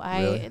blue,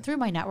 through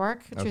my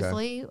network,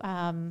 truthfully,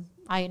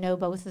 I know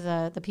both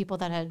of the people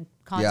that had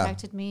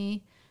contacted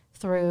me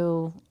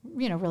through,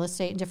 real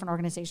estate and different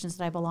organizations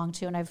that I belong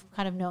to. And I've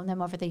kind of known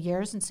them over the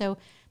years. And so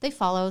they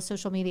follow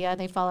social media,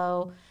 they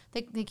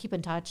keep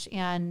in touch.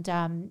 And,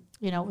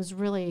 it was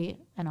really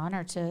an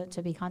honor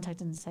to be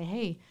contacted and say,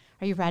 hey,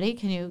 are you ready?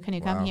 Can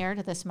you come here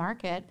to this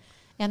market?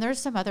 And there's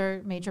some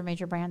other major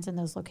brands in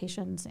those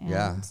locations.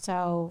 And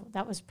so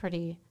that was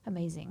pretty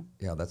amazing.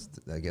 Yeah,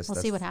 I guess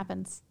we'll see what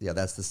happens. Yeah,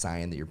 that's the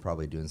sign that you're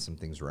probably doing some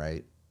things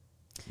right.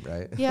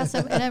 Yeah,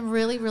 and I'm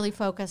really, really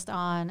focused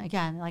on,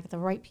 again, like the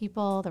right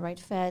people, the right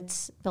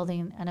fits,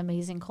 building an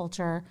amazing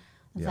culture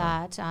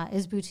that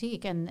is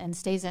boutique and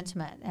stays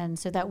intimate. And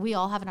so that we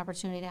all have an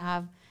opportunity to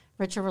have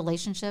richer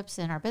relationships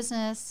in our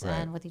business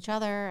and with each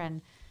other.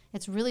 And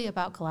it's really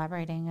about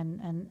collaborating.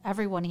 And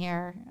everyone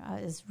here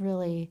is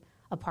really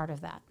a part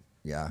of that.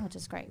 Yeah. Which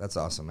is great. That's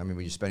awesome. I mean,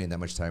 when you're spending that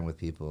much time with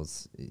people,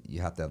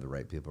 you have to have the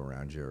right people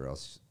around you, or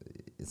else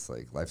it's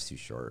like life's too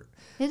short.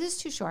 It is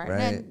too short. Right?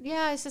 And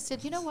I just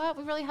said, you know what?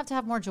 We really have to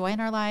have more joy in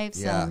our lives.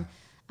 Yeah.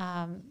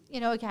 And,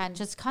 again,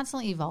 just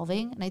constantly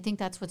evolving. And I think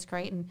that's what's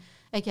great. And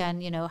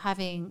again,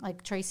 having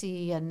like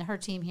Tracy and her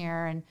team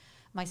here and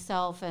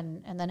myself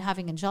and then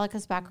having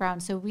Angelica's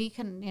background so we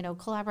can,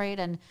 collaborate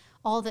and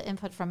all the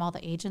input from all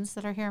the agents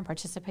that are here and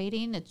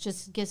participating, it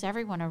just gives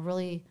everyone a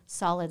really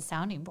solid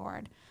sounding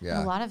board and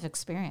a lot of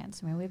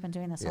experience. I mean, we've been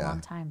doing this a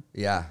long time.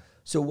 Yeah.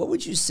 So what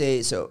would you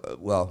say?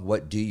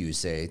 What do you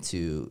say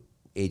to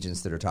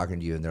agents that are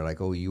talking to you and they're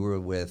like, oh, you were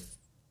with,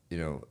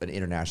 an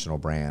international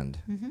brand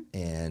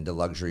and a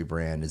luxury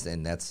brand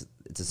and that's,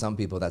 to some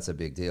people, that's a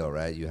big deal,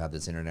 right? You have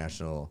this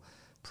international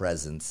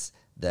presence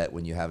that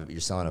when you're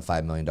selling a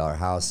 $5 million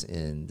house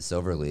in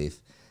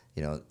Silverleaf,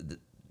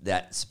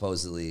 that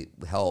supposedly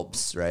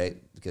helps, right?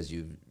 Because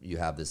you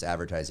have this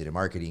advertising and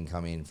marketing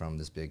coming from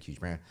this big, huge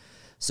brand.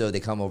 So they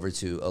come over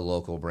to a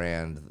local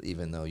brand,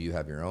 even though you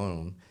have your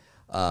own.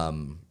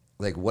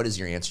 What is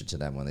your answer to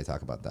them when they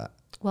talk about that?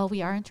 Well,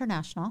 we are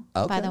international,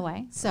 by the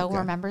way. So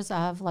we're members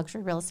of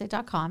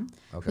luxuryrealestate.com,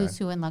 Who's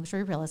Who in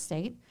Luxury Real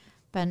Estate.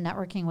 Been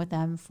networking with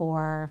them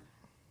for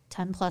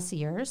 10 plus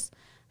years.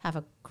 Have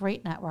a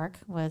great network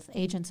with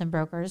agents and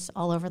brokers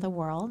all over the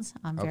world.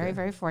 I'm very,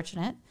 very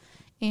fortunate.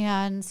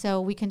 And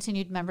so we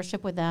continued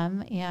membership with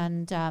them,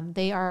 and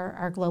they are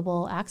our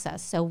global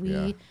access. So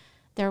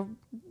they're,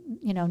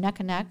 neck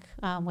and neck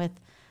with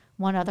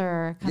one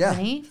other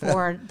company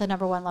for the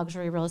 #1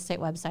 luxury real estate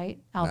website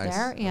out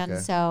there. And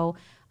so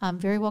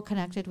very well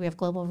connected. We have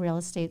global real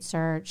estate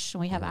search.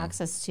 And we have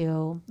access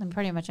to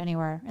pretty much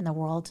anywhere in the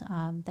world.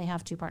 They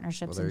have 2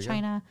 partnerships in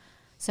China.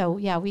 So,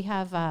 we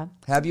have...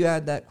 have you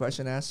had that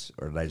question asked,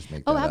 or did I just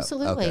make that up? Oh,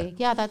 absolutely. Okay.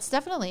 Yeah, that's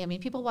definitely... I mean,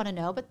 people want to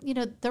know. But,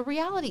 the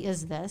reality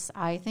is this,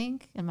 I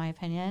think, in my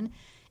opinion...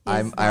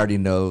 I already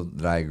know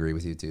that I agree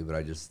with you, too, but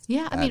I just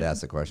had to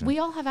ask the question. We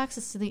all have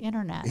access to the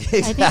Internet. Exactly.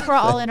 I think we're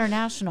all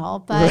international.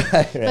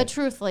 But but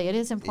truthfully, it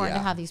is important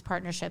to have these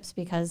partnerships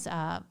because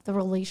the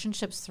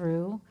relationships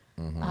through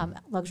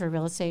luxury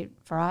real estate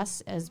for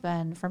us has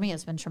been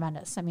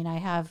tremendous. I mean, I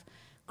have...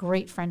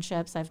 great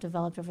friendships I've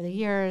developed over the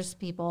years.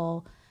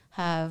 People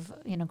have,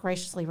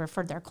 graciously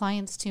referred their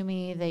clients to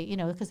me. They,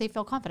 because they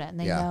feel confident and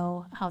they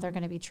know how they're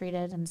going to be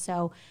treated. And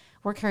so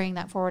we're carrying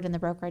that forward in the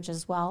brokerage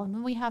as well. And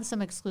then we have some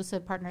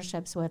exclusive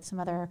partnerships with some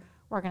other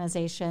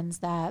organizations,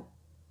 that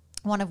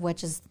one of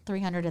which is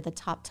 300 of the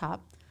top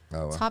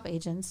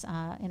agents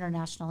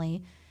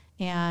internationally.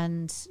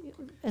 And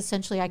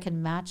essentially I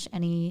can match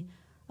any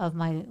of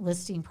my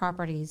listing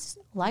properties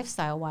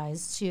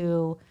lifestyle-wise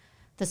to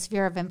the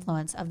sphere of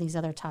influence of these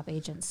other top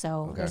agents.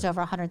 So there's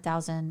over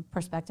 100,000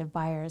 prospective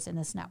buyers in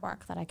this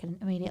network that I can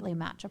immediately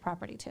match a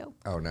property to.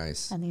 Oh,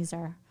 nice. And these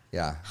are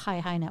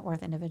high net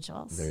worth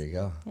individuals. There you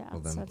go. Yeah, well,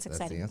 then so it's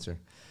exciting. That's the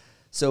answer.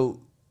 So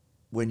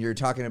when you're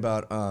talking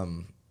about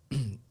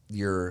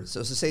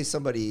so say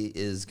somebody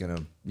is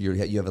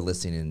you have a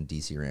listing in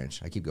DC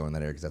Ranch. I keep going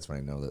that area because that's when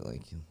I know that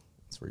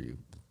that's where you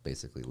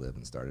basically live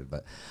and started.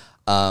 But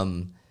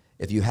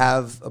if you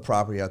have a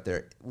property out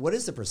there, what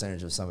is the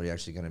percentage of somebody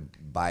actually going to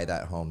buy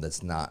that home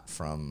that's not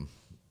from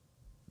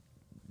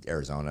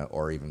Arizona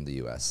or even the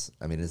U.S.?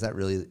 I mean, is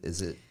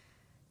it?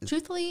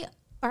 Truthfully,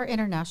 our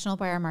international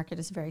buyer market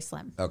is very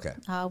slim. Okay.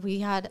 We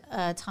had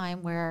a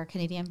time where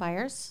Canadian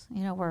buyers,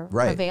 were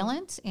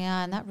prevalent,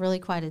 and that really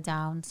quieted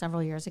down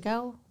several years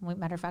ago.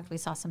 Matter of fact, we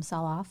saw some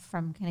sell-off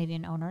from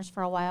Canadian owners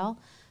for a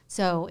while.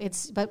 So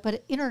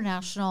but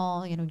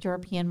international,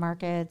 European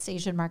markets,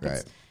 Asian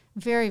markets,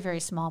 very, very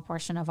small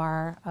portion of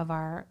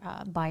our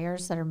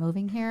buyers that are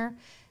moving here.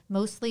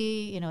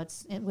 Mostly,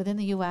 it's within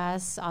the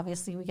U.S.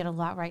 Obviously, we get a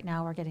lot right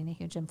now. We're getting a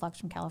huge influx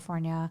from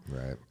California,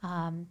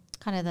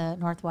 kind of the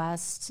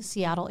Northwest,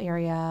 Seattle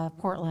area,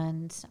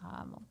 Portland,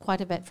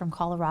 quite a bit from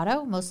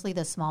Colorado, mostly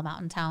the small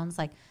mountain towns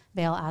like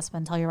Vail,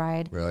 Aspen,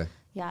 Telluride. Really?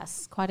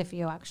 Yes, quite a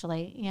few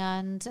actually.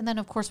 And then,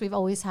 of course, we've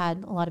always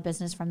had a lot of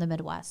business from the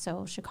Midwest.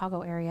 So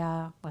Chicago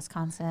area,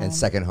 Wisconsin. And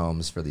second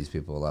homes for these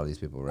people, a lot of these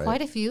people, right?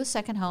 Quite a few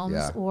second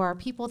homes or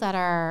people that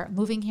are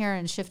moving here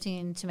and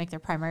shifting to make their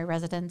primary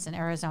residence in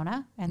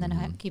Arizona and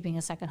then keeping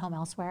a second home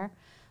elsewhere.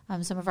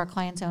 Some of our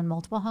clients own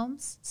multiple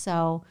homes.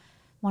 So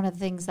one of the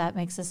things that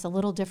makes us a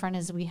little different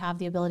is we have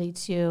the ability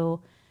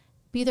to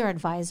be their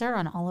advisor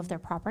on all of their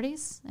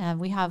properties. And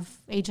we have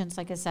agents,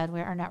 like I said,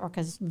 where our network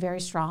is very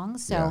strong.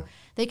 So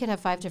they could have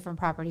 5 different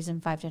properties in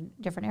 5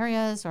 different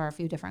areas or a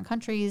few different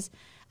countries.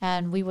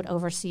 And we would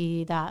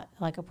oversee that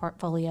like a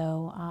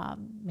portfolio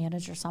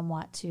manager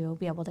somewhat to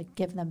be able to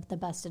give them the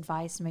best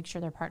advice and make sure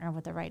they're partnered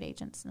with the right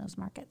agents in those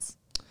markets.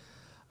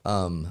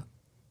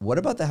 What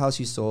about the house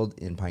you sold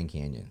in Pine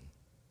Canyon?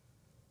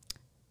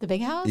 The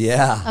big house?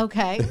 Yeah.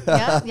 Okay.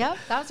 Yeah.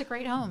 That was a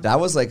great home. That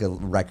was like a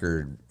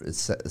record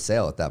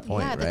sale at that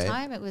point, right? Yeah, at the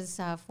time it was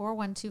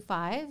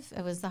 4125.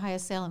 It was the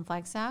highest sale in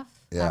Flagstaff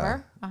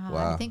ever.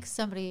 Wow. I think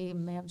somebody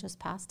may have just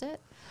passed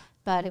it,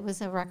 but it was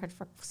a record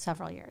for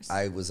several years.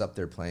 I was up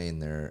there playing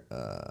there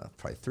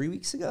probably 3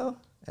 weeks ago,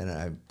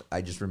 and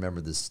I just remember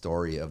the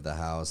story of the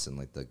house and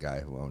like the guy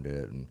who owned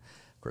it, and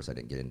of course I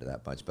didn't get into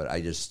that much, but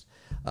I just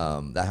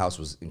that house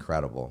was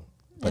incredible.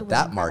 But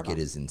that market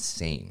is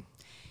insane.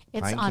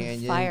 It's Pine on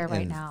Canyon fire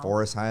right and now.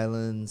 Forest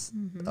Highlands.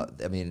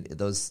 I mean,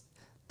 there's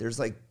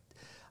like,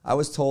 I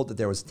was told that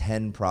there was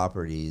 10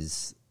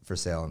 properties for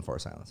sale in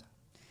Forest Highlands.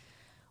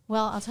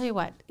 Well, I'll tell you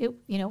what, it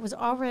was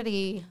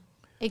already,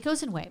 it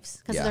goes in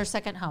waves because they're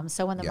second homes.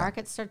 So when the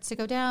market starts to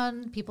go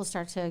down, people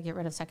start to get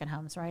rid of second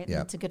homes, right? Yeah.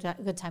 It's a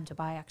good time to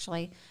buy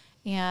actually.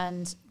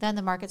 And then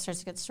the market starts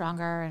to get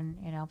stronger and,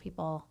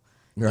 people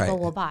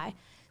will buy.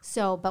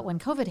 So, but when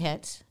COVID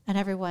hit and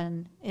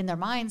everyone in their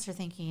minds are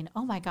thinking,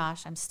 oh my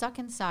gosh, I'm stuck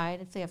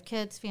inside. If they have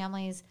kids,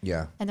 families,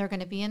 and they're going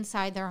to be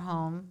inside their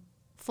home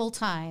full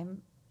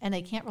time and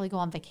they can't really go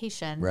on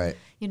vacation. Right.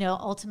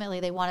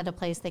 Ultimately they wanted a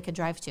place they could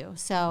drive to.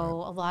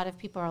 So a lot of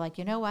people are like,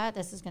 you know what,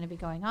 this is going to be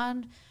going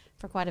on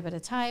for quite a bit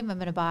of time. I'm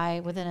going to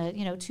buy within a,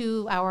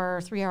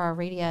 2-hour, 3-hour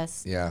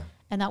radius. Yeah.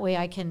 And that way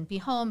I can be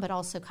home, but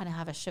also kind of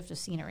have a shift of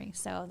scenery.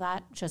 So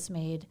that just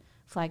made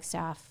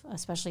Flagstaff,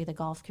 especially the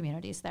golf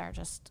communities there,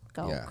 just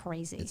go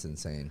crazy. It's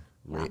insane.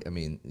 Yeah. I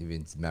mean,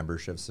 even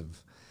memberships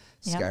have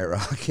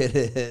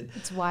skyrocketed.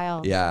 It's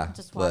wild. Yeah.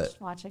 Just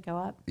watch it go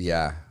up.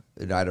 Yeah.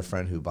 And I had a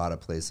friend who bought a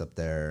place up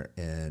there,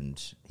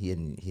 and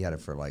he had it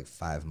for like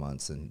 5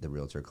 months, and the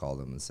realtor called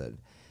him and said,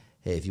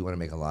 hey, if you want to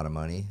make a lot of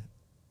money,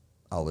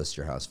 I'll list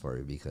your house for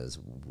you because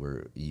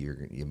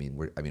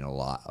a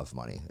lot of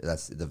money.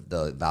 That's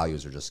the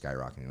values are just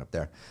skyrocketing up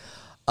there.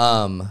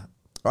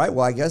 All right,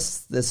 well, I guess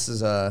this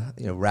is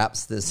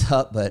wraps this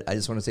up, but I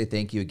just want to say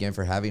thank you again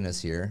for having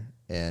us here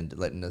and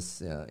letting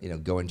us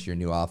go into your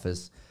new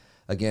office.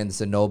 Again,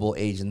 it's a Noble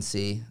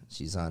Agency.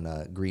 She's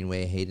on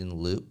Greenway Hayden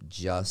Loop,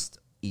 just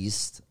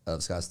east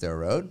of Scottsdale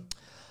Road.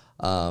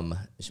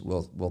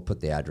 We'll put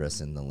the address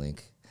in the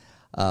link.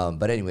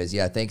 But anyways,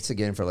 thanks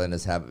again for letting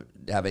us have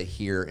it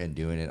here and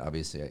doing it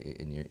obviously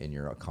in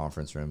your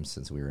conference room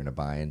since we were in a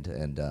bind,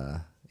 and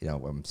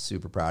I'm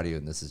super proud of you,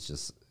 and this is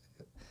just.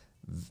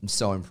 I'm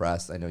so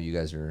impressed. I know you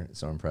guys are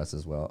so impressed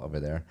as well over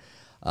there.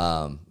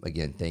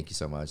 Again, thank you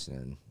so much,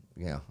 and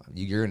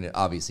you're going to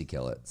obviously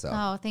kill it. So.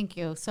 Oh, thank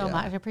you so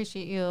much. I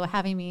appreciate you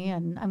having me,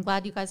 and I'm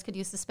glad you guys could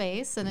use the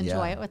space and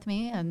enjoy it with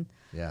me. And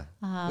good.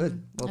 Well,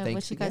 I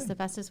wish you guys the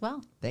best as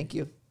well. Thank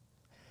you.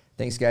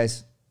 Thanks,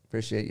 guys.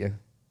 Appreciate you.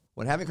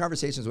 When having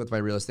conversations with my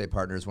real estate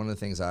partners, one of the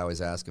things I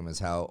always ask them is,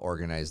 how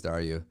organized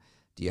are you?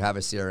 Do you have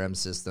a CRM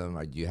system?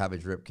 Or do you have a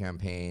drip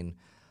campaign?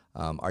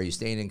 Are you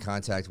staying in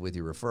contact with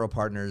your referral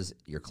partners,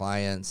 your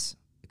clients,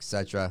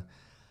 etc.?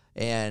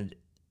 And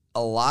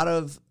a lot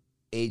of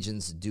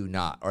agents do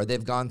not, or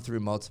they've gone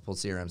through multiple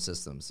CRM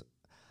systems.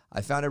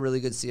 I found a really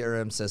good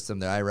CRM system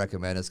that I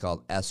recommend. It's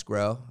called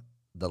Escrow,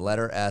 the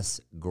letter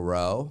S,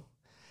 grow.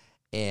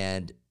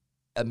 And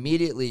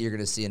immediately you're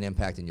going to see an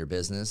impact in your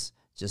business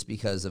just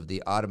because of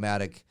the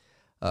automatic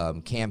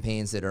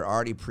campaigns that are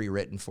already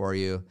pre-written for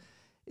you.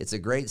 It's a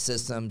great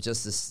system,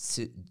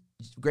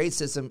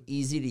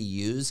 easy to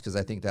use, because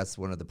I think that's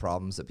one of the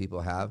problems that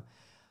people have.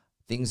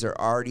 Things are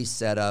already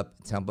set up.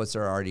 Templates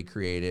are already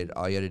created.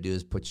 All you have to do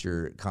is put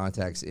your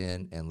contacts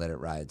in and let it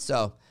ride.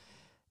 So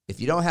if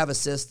you don't have a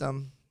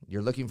system,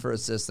 you're looking for a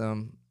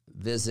system,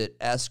 visit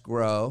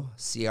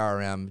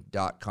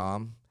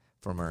esgrowcrm.com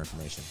for more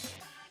information.